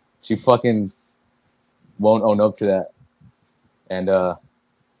she fucking won't own up to that, and I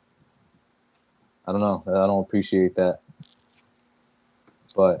don't know. I don't appreciate that.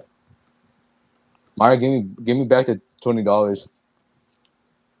 But Mara, give me back the $20.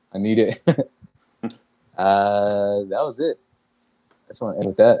 I need it. That was it. I just want to end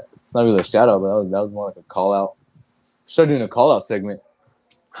with that. Not really a shout out, but that was more like a call out. Start doing a call out segment.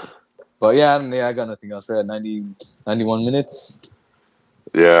 But yeah, I got nothing else. We're at 91 minutes.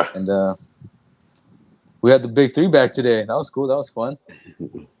 Yeah. And we had the big three back today. That was cool. That was fun.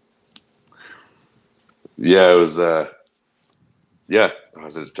 Yeah, it was. Yeah, I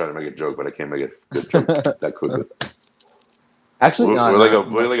was just trying to make a joke, but I can't make a good joke that quickly. Actually,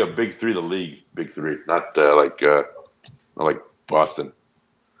 we're like a big three, the league, big three, not like Boston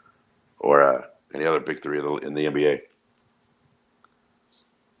or any other big three in the NBA.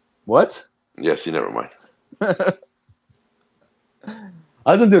 What? Yeah, see, never mind. I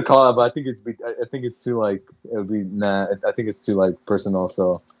was gonna do a call out, but I think it's too like it would be nah. I think it's too like personal,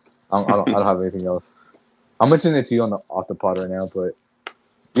 so I don't have anything else. I'm mentioning it to you off the pod right now, but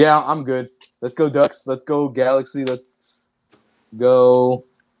yeah, I'm good. Let's go Ducks. Let's go Galaxy. Let's go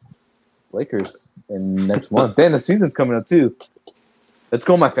Lakers in next month. Then the season's coming up too. Let's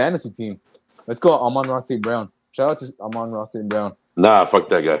go my fantasy team. Let's go Amon-Ra St. Brown. Shout out to Amon-Ra St. Brown. Nah, fuck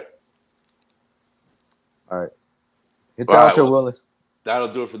that guy. All right. Hit that outro, well, Willis. That'll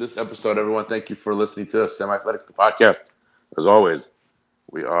do it for this episode, everyone. Thank you for listening to Semi Athletics, the podcast. As always,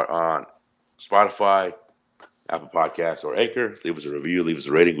 we are on Spotify, Apple Podcasts, or Anchor. Leave us a review, leave us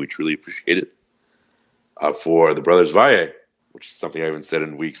a rating. We truly appreciate it. For the Brothers Valle, which is something I haven't said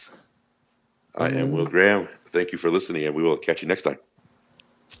in weeks, I am Will Graham. Thank you for listening, and we will catch you next time.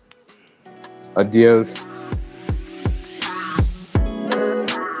 Adios.